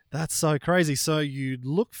That's so crazy. So you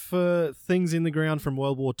look for things in the ground from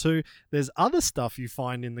World War II. There's other stuff you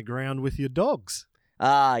find in the ground with your dogs.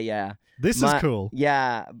 yeah. This is cool.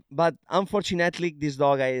 Yeah, but unfortunately, this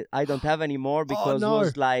dog I don't have anymore because no. it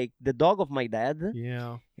was like the dog of my dad,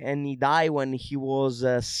 Yeah. and he died when he was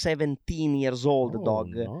 17 years old. The Oh, dog.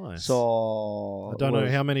 nice. So I don't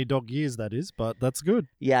know how many dog years that is, but that's good.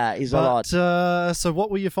 Yeah, it's a lot. So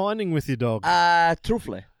what were you finding with your dog?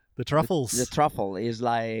 Truffle. The truffles. The truffle is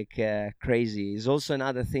like crazy. It's also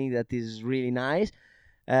another thing that is really nice.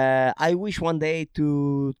 I wish one day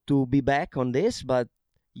to be back on this, but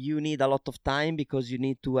you need a lot of time because you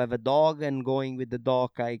need to have a dog, and going with the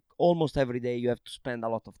dog, like almost every day, you have to spend a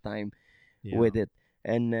lot of time Yeah. with it.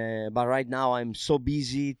 And but right now I'm so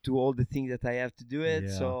busy to all the things that I have to do it,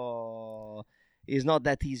 Yeah. so it's not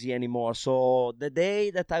that easy anymore. So the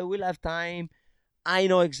day that I will have time, I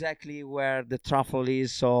know exactly where the truffle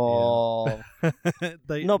is, so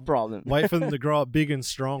They no problem. wait for them to grow up big and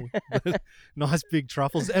strong. Nice big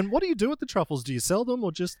truffles. And what do you do with the truffles? Do you sell them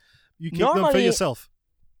or just you keep them for Normally- yourself?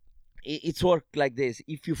 It's work like this.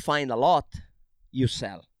 If you find a lot, you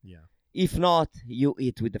sell. Yeah. If not, you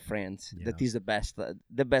eat with the friends. Yeah. That is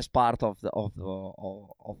the best part of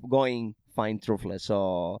going find truffle.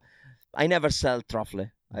 So I never sell truffle.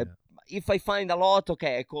 Yeah. If I find a lot,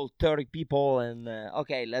 okay, I call 30 people and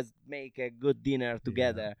okay, let's make a good dinner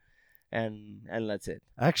together, and that's it.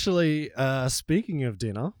 Actually, speaking of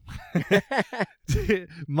dinner,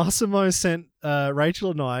 Massimo sent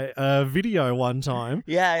Rachel and I a video one time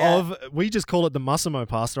Yeah. of, we just call it the Massimo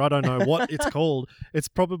pasta. I don't know what it's called. It's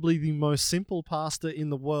probably the most simple pasta in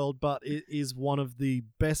the world, but it is one of the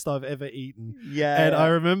best I've ever eaten. Yeah. And I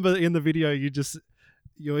remember in the video,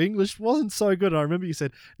 your English wasn't so good. I remember you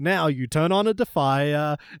said, now you turn on a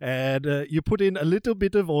fire and you put in a little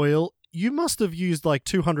bit of oil. You must have used like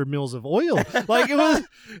 200 mils of oil. Like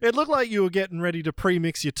it looked like you were getting ready to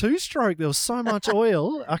pre-mix your two-stroke. There was so much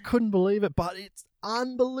oil. I couldn't believe it, but it's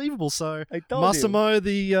unbelievable. So I told Massimo,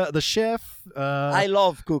 the chef. I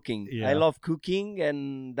love cooking. Yeah. I love cooking,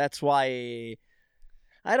 and that's why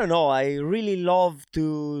I don't know. I really love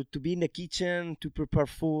to be in the kitchen to prepare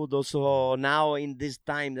food. Also now in this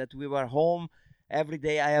time that we were home, every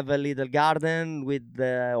day I have a little garden with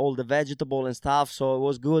all the vegetable and stuff. So it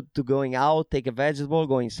was good to going out, take a vegetable,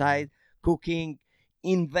 go inside, cooking,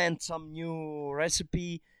 invent some new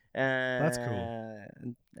recipe. That's cool.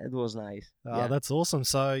 It was nice. That's awesome.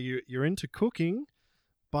 So you're into cooking,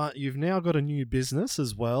 but you've now got a new business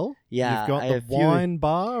as well. Yeah, You've got I the have few- wine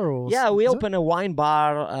bar. Or Yeah, we is it? open a wine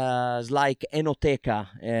bar. It's like enoteca.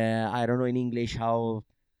 I don't know in English how.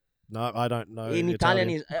 No, I don't know. In Italian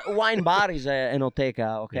is wine bar is a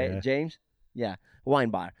enoteca. Okay, Yeah. James. Yeah,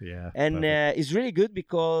 wine bar, Yeah. and perfect. it's really good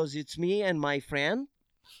because it's me and my friend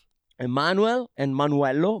Emmanuel and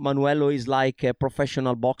Manuello. Manuello is like a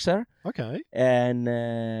professional boxer, Okay. and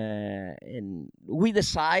we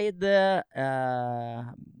decide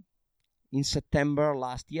in September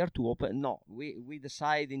last year to open. No, we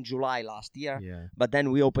decide in July last year. Yeah. But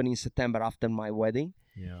then we open in September after my wedding,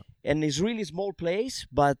 Yeah. and it's really small place,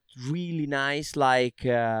 but really nice, like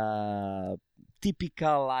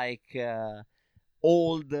typical, like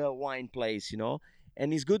old wine place, you know.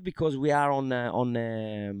 And it's good because we are on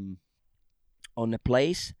a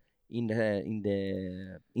place in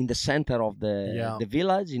the center of the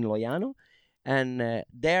village in Loiano, and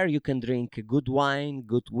there you can drink good wine,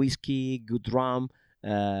 good whiskey, good rum,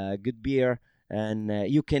 good beer. And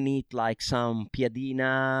you can eat like some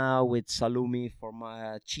piadina with salumi for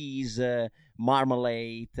my cheese,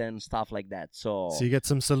 marmalade and stuff like that. So you get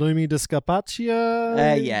some salumi di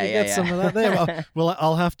Scapaccia. You get some of that there. Well,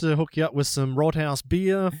 I'll have to hook you up with some Rothaus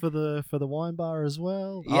beer for the wine bar as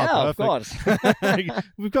well. Of course.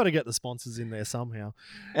 We've got to get the sponsors in there somehow.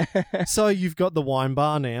 So you've got the wine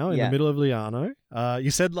bar now in the middle of Liano.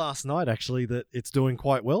 You said last night actually that it's doing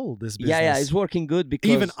quite well, this business. Yeah, it's working good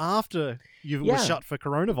because even after you were shut for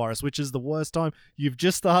coronavirus, which is the worst time. You've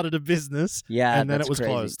just started a business and then it was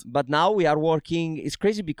crazy. Closed. But now we are working. It's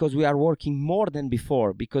crazy because we are working more than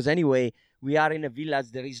before. Because anyway, we are in a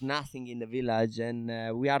village. There is nothing in the village,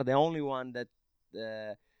 and we are the only one that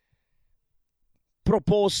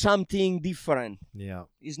propose something different. Yeah,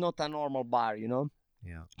 it's not a normal bar,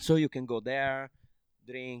 Yeah. So you can go there,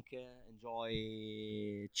 drink,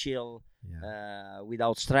 enjoy, chill,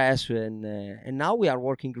 without stress, and now we are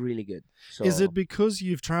working really good. So is it because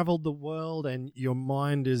you've traveled the world and your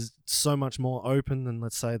mind is so much more open than,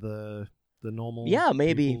 let's say, the normal? Yeah,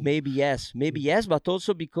 maybe people? yes, but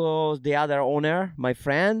also because the other owner, my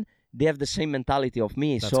friend, they have the same mentality of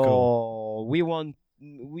me. That's so cool.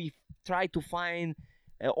 we try to find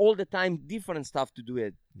all the time different stuff to do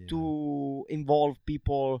it, to involve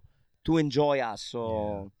people, to enjoy us.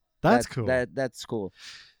 So that's cool. That's cool.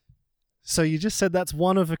 So you just said that's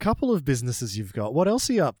one of a couple of businesses you've got. What else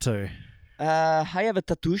are you up to? I have a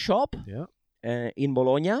tattoo shop in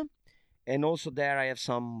Bologna, and also there I have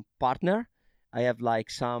some partner. I have like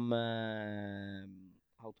some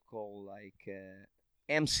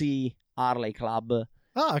MC Harley Club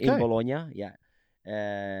in Bologna. Yeah,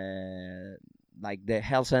 like the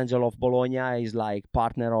Hells Angel of Bologna is like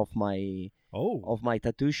partner of my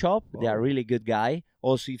tattoo shop. They are really good guy.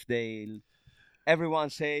 Also, if everyone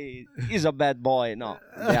say he's a bad boy, no,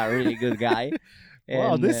 they are really good guy.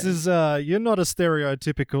 Wow, this is you're not a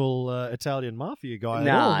stereotypical Italian mafia guy at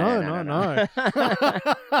all. No.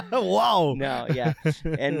 Wow. No, yeah.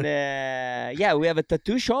 And we have a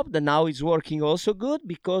tattoo shop that now is working also good,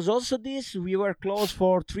 because also we were closed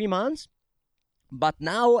for 3 months, but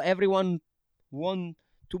now everyone want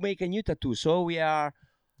to make a new tattoo, so we are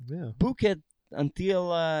booked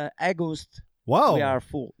until August. Wow. We are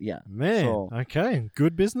full, Man, okay.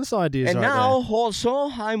 Good business ideas and right now there. also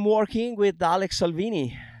I'm working with Alex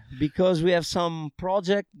Salvini because we have some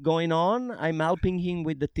project going on. I'm helping him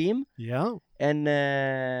with the team. Yeah. And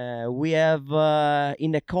we have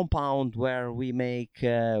in the compound where we make,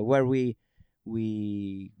 where we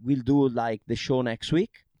will do like the show next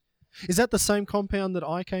week. Is that the same compound that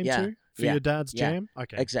I came to for your dad's jam?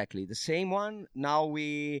 Okay. Exactly. The same one. Now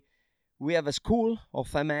we have a school of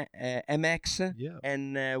MX,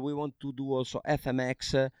 and we want to do also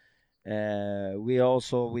FMX. We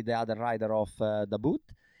also with the other rider of the boot,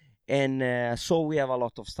 and so we have a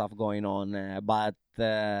lot of stuff going on. But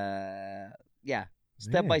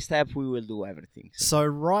step by step, we will do everything. So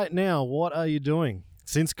right now, what are you doing?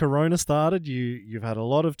 Since Corona started, you've had a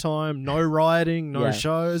lot of time, no riding, no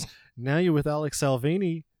shows. Now you're with Alex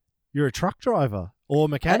Salvini. You're a truck driver. Or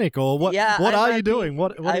mechanic, or what? What are you doing?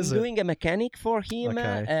 What is it? I'm doing a mechanic for him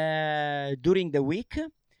during the week,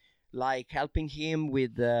 like helping him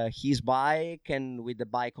with his bike and with the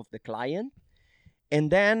bike of the client. And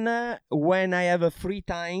then when I have a free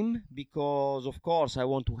time, because of course I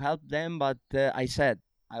want to help them, but I said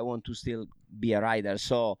I want to still be a rider.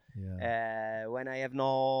 So when I have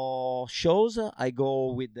no shows, I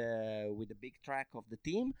go with the big track of the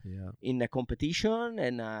team in the competition,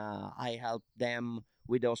 and I help them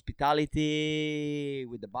with the hospitality,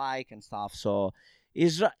 with the bike and stuff. So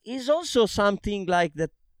is also something like that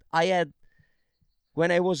I had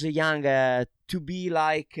when I was young, to be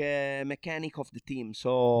like a mechanic of the team.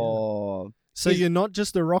 So you're not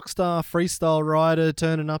just a rock star freestyle rider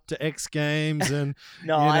turning up to X Games and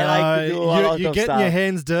no, I like to do a lot of stuff. You're getting your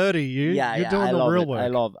hands dirty. You're doing the real work.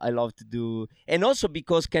 I love to do, and also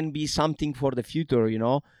because can be something for the future,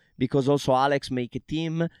 because also Alex make a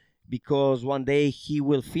team, because one day he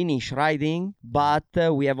will finish riding, but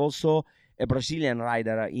we have also a Brazilian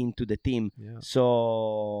rider into the team.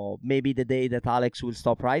 So maybe the day that Alex will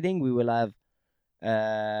stop riding, we will have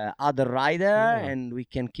other rider, and we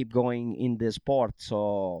can keep going in the sport.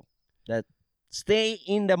 So that stay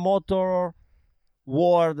in the motor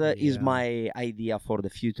world is my idea for the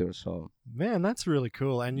future. So man, that's really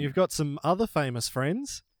cool. And you've got some other famous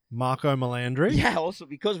friends, Marco Melandri. Yeah, also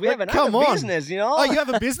because we have another business, Oh, you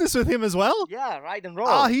have a business with him as well? Yeah, Ride and Roll.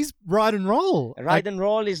 Oh, he's Ride and Roll. Ride and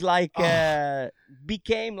Roll is like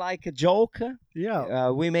became like a joke.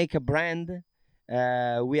 Yeah. We make a brand.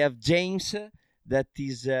 We have James, that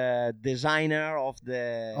is designer of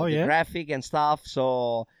the graphic and stuff.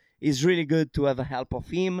 So it's really good to have the help of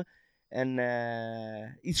him. And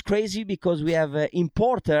it's crazy because we have an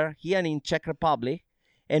importer here in Czech Republic,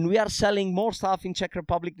 and we are selling more stuff in Czech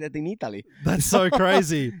Republic than in Italy. That's so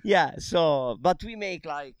crazy. Yeah, so, but we make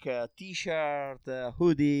like t-shirt,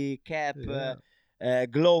 hoodie, cap,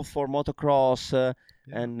 glove for motocross,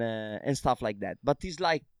 and stuff like that. But it's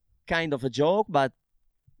like kind of a joke, but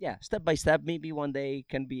yeah, step by step, maybe one day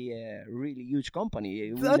can be a really huge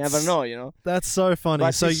company. We never know, you know. That's so funny.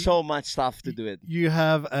 But So there's so much stuff to do it. you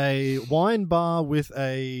have a wine bar with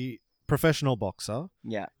a professional boxer.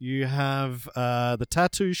 Yeah. You have the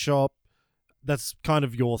tattoo shop. That's kind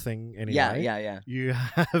of your thing anyway. Yeah. You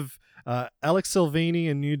have Alex Salvini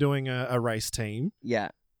and you doing a race team. Yeah.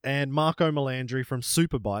 And Marco Melandri from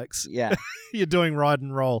Superbikes. Yeah. You're doing ride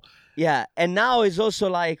and roll. Yeah. And now it's also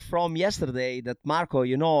like from yesterday that Marco,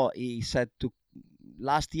 you know, he said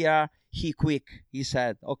last year he quit. He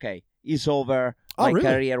said, okay, it's over. My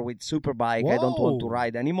career with Superbike. Whoa. I don't want to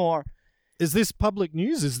ride anymore. Is this public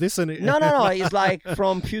news? Is this an... No. It's like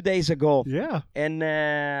from a few days ago. Yeah. And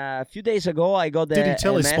a few days ago, I got Did he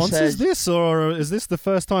tell his message. sponsors this, or is this the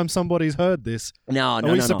first time somebody's heard this? No.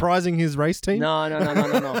 Are we surprising his race team?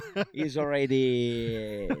 No. He's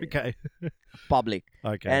already Okay. public.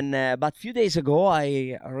 Okay. And but a few days ago,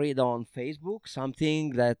 I read on Facebook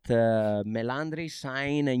something that Melandri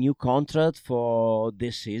signed a new contract for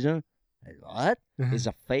this season. What? Is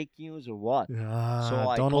a fake news or what? So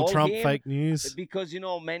I Donald called Trump him fake news. because, you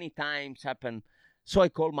know, many times happen. So I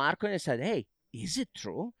called Marco and I said, hey, is it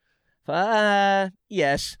true?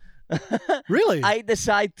 Yes. Really? I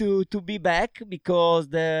decided to be back because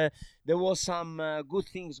there was some good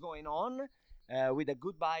things going on with a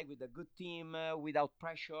good bike, with a good team, without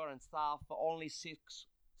pressure and stuff. Only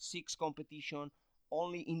six competition,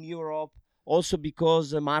 only in Europe. Also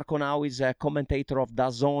because Marco now is a commentator of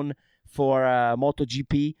DAZN for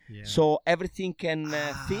MotoGP, so everything can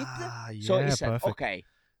fit. So he said, perfect. okay,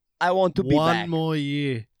 I want to be back. One more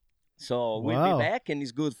year. So we'll be back, and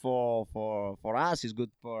it's good for us. It's good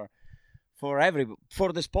for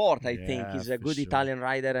the sport. I think he's a good Italian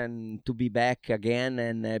rider, and to be back again,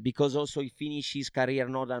 and because also he finished his career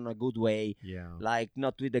not in a good way, like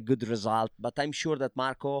not with a good result. But I'm sure that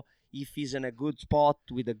Marco, if he's in a good spot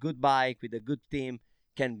with a good bike, with a good team,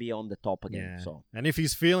 can be on the top again. So, and if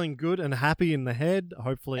he's feeling good and happy in the head,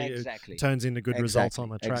 hopefully it turns into good results on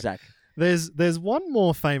the track. Exactly. There's one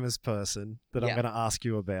more famous person that I'm going to ask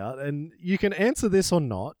you about, and you can answer this or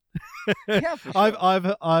not. Yeah, for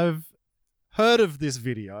sure. I've heard of this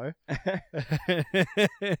video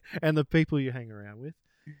and the people you hang around with.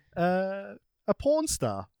 A porn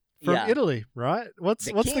star from Italy, right? What's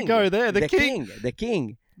the go there? The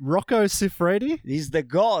king. Rocco Siffredi? He's the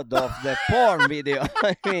god of the porn video.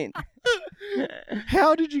 I mean,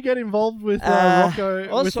 how did you get involved with Rocco?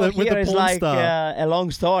 Also, with the here is porn like star? A long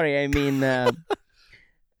story. I mean,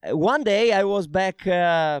 one day I was back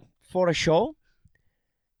for a show,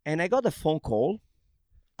 and I got a phone call.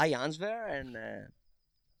 I answer, and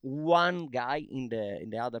one guy in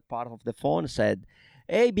the other part of the phone said,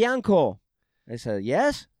 "Hey, Bianco." I said,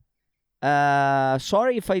 "Yes."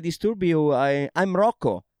 Sorry if I disturb you. I'm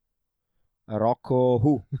Rocco. Rocco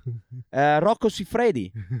who? Rocco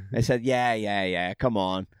Siffredi. I said, yeah. Come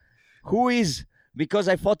on. Who is? Because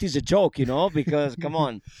I thought it's a joke, you know. Because come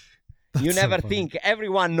on, you never think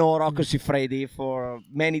everyone know Rocco Siffredi for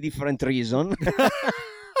many different reasons.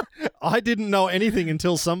 I didn't know anything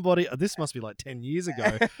until somebody. This must be like 10 years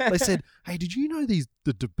ago. They said, "Hey, did you know the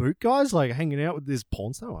Dubuque guys like hanging out with this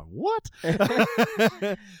porn star?" I'm like,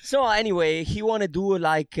 what? So anyway, he want to do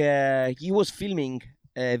like he was filming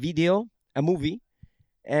a video, a movie,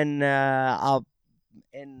 and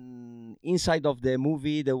inside of the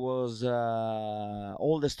movie there was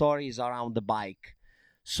all the stories around the bike.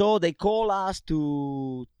 So they call us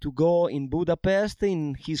to go in Budapest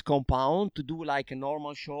in his compound to do like a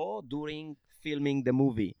normal show during filming the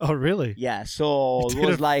movie. Oh, really? Yeah. So you it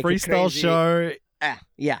was like freestyle a crazy show.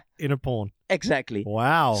 Yeah. In a porn. Exactly.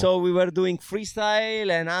 Wow. So we were doing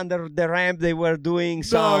freestyle, and under the ramp they were doing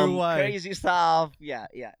some crazy stuff. Yeah.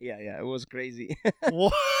 It was crazy.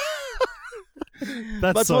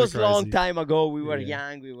 That's but so it was crazy. a long time ago. We were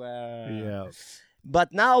young. We were.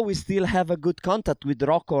 But now we still have a good contact with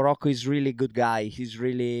Rocco. Rocco is really good guy. He's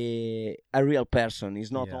really a real person.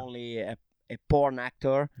 He's not only a porn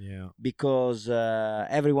actor. Yeah. Because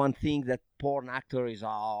everyone thinks that porn actor is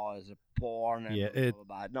a porn. And blah, blah,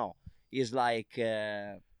 blah. No, it's like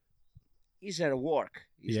it's a work.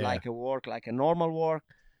 It's like a work, like a normal work,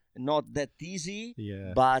 not that easy.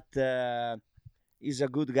 Yeah. But he's a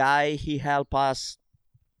good guy. He helped us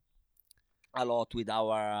a lot with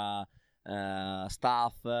our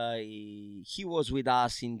stuff. He was with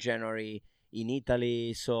us in January in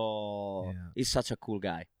Italy, so he's such a cool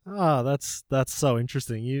guy. Ah, that's so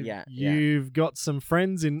interesting. You've got some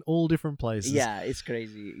friends in all different places. Yeah, it's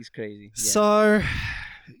crazy. Yeah. So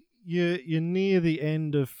you're near the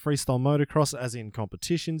end of freestyle motocross, as in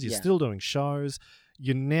competitions. You're still doing shows.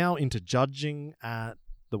 You're now into judging at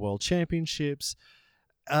the World Championships.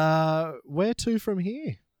 Where to from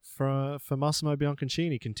here? For Massimo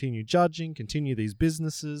Bianconcini, continue judging, continue these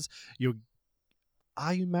businesses.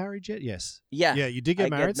 Are you married yet? Yes. Yeah. Yeah, you did get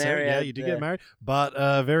married. You did get married.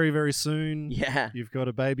 But very, very soon, you've got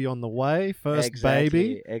a baby on the way. First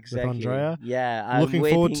baby with Andrea. Yeah. I'm looking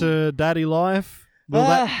forward to daddy life.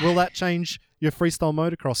 Will that change your freestyle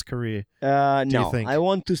motocross career? No. You think? I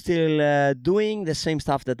want to still doing the same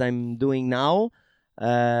stuff that I'm doing now.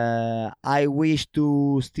 I wish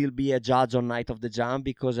to still be a judge on Night of the Jump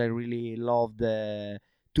because I really love to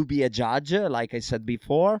be a judge, like I said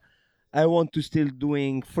before. I want to still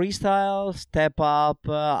doing freestyle, step up.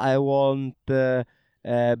 I want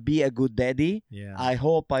be a good daddy. Yeah. I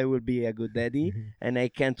hope I will be a good daddy, and I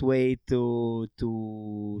can't wait to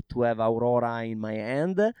have Aurora in my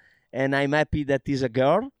hand. And I'm happy that is a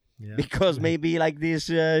girl. Yeah. Because maybe like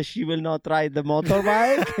this, she will not ride the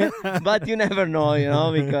motorbike, but you never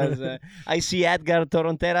know, because I see Edgar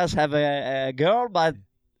Toronteras have a girl, but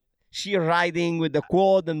she riding with the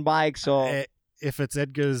quad and bike, so... If it's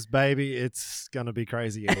Edgar's baby, it's going to be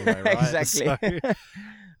crazy anyway, right? Exactly.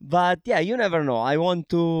 But yeah, you never know. I want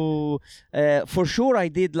to... for sure, I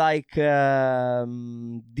did like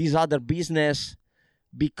this other business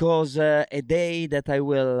because a day that I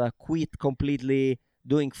will quit completely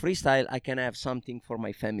doing freestyle, I can have something for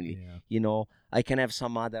my family. I can have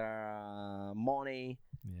some other money.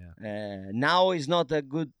 Now is not a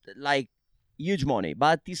good huge money,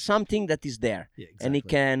 but it's something that is there. Exactly. And it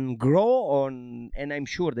can grow and I'm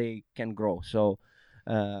sure they can grow. So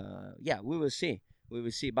we will see.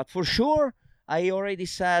 But for sure, I already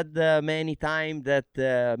said many times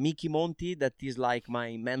that Mickey Monti, that is like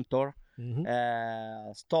my mentor,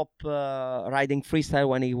 stopped riding freestyle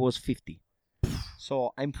when he was 50.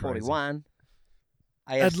 So I'm 41.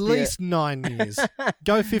 At least 9 years.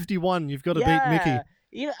 Go 51. You've got to beat Mickey.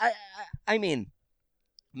 I mean,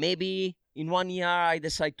 maybe in 1 year I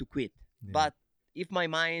decide to quit. But if my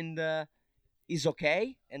mind is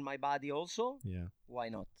okay and my body also, why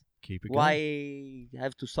not? Keep it going. Why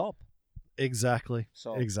have to stop? Exactly.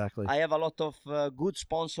 So exactly. I have a lot of good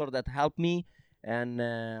sponsors that help me, and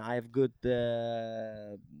I have good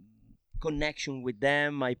connection with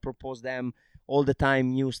them. I propose them all the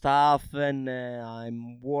time new stuff, and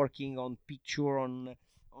I'm working on picture on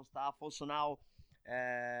stuff. Also now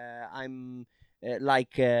I'm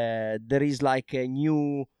there is like a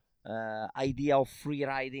new idea of free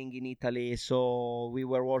riding in Italy. So we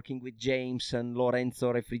were working with James and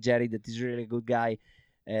Lorenzo Refrigeri, that is really a good guy,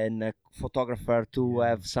 and a photographer to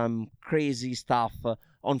have some crazy stuff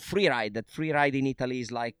on free ride. That free ride in Italy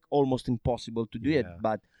is like almost impossible to do it,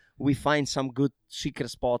 but we find some good secret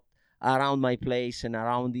spot around my place and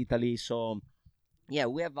around Italy. So yeah,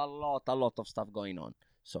 we have a lot of stuff going on.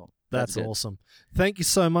 So that's awesome. Thank you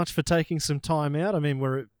so much for taking some time out. I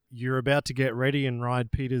mean, you're about to get ready and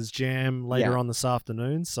ride Peter's Jam later on this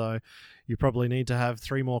afternoon, so you probably need to have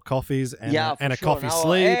 3 more coffees and a coffee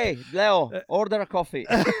sleep. Hey, Leo, order a coffee.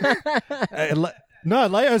 No,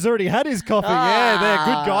 Leo's already had his coffee. Yeah, they're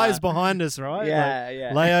good guys behind us, right?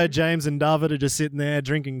 Yeah. Leo, James, and David are just sitting there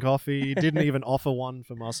drinking coffee. Didn't even offer one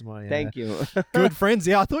for Massimo. Yeah. Thank you. Good friends.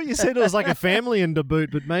 Yeah, I thought you said it was like a family in debut,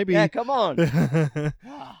 but maybe... Yeah, come on.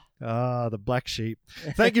 The black sheep.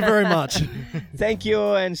 Thank you very much. Thank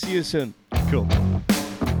you, and see you soon. Cool.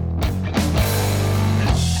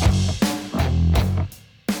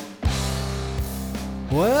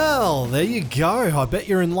 Well, there you go. I bet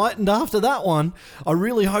you're enlightened after that one. I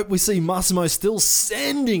really hope we see Massimo still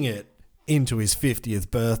sending it into his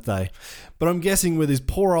 50th birthday. But I'm guessing with his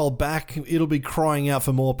poor old back, it'll be crying out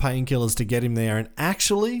for more painkillers to get him there. And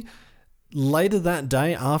actually, later that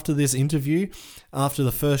day, after this interview, after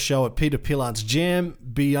the first show at Peter Pillart's Jam,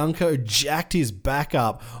 Bianco jacked his back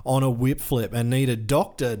up on a whip flip and needed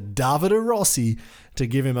Dr. Davide Rossi to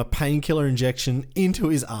give him a painkiller injection into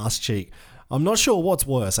his arse cheek. I'm not sure what's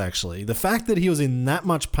worse, actually. The fact that he was in that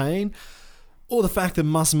much pain, or the fact that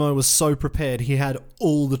Massimo was so prepared he had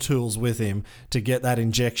all the tools with him to get that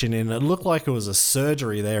injection in. It looked like it was a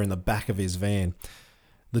surgery there in the back of his van.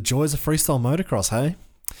 The joys of freestyle motocross, hey?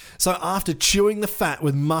 So after chewing the fat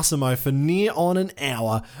with Massimo for near on an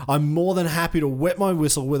hour, I'm more than happy to wet my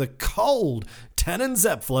whistle with a cold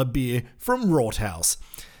Tannenzäpfler beer from Rothaus.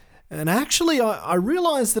 And actually, I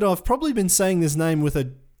realised that I've probably been saying this name with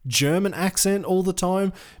a German accent all the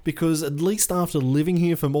time, because at least after living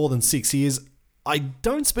here for more than 6 years, I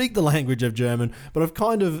don't speak the language of German, but I've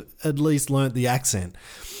kind of at least learnt the accent.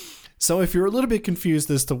 So if you're a little bit confused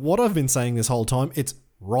as to what I've been saying this whole time, it's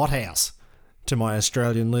Rothaus to my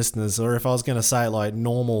Australian listeners, or if I was going to say it like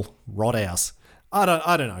normal, Rothaus. I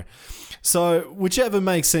don't know. So whichever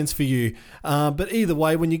makes sense for you. But either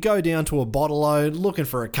way, when you go down to a bottle load looking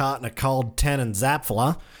for a carton of cold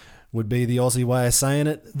Tannenzäpfler, would be the Aussie way of saying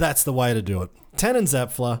it, that's the way to do it.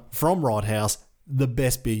 Tannenzäpfler from Rothaus, the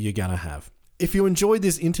best beer you're going to have. If you enjoyed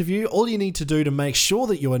this interview, all you need to do to make sure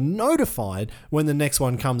that you are notified when the next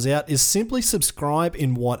one comes out is simply subscribe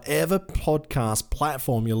in whatever podcast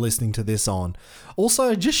platform you're listening to this on.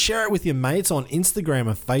 Also, just share it with your mates on Instagram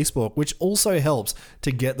and Facebook, which also helps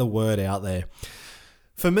to get the word out there.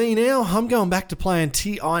 For me now, I'm going back to playing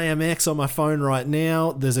TIMX on my phone right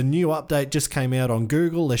now. There's a new update just came out on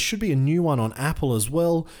Google. There should be a new one on Apple as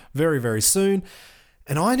well very, very soon.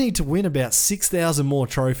 And I need to win about 6,000 more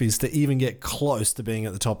trophies to even get close to being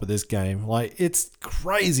at the top of this game. Like, it's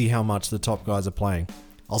crazy how much the top guys are playing.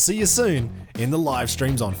 I'll see you soon in the live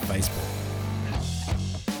streams on Facebook.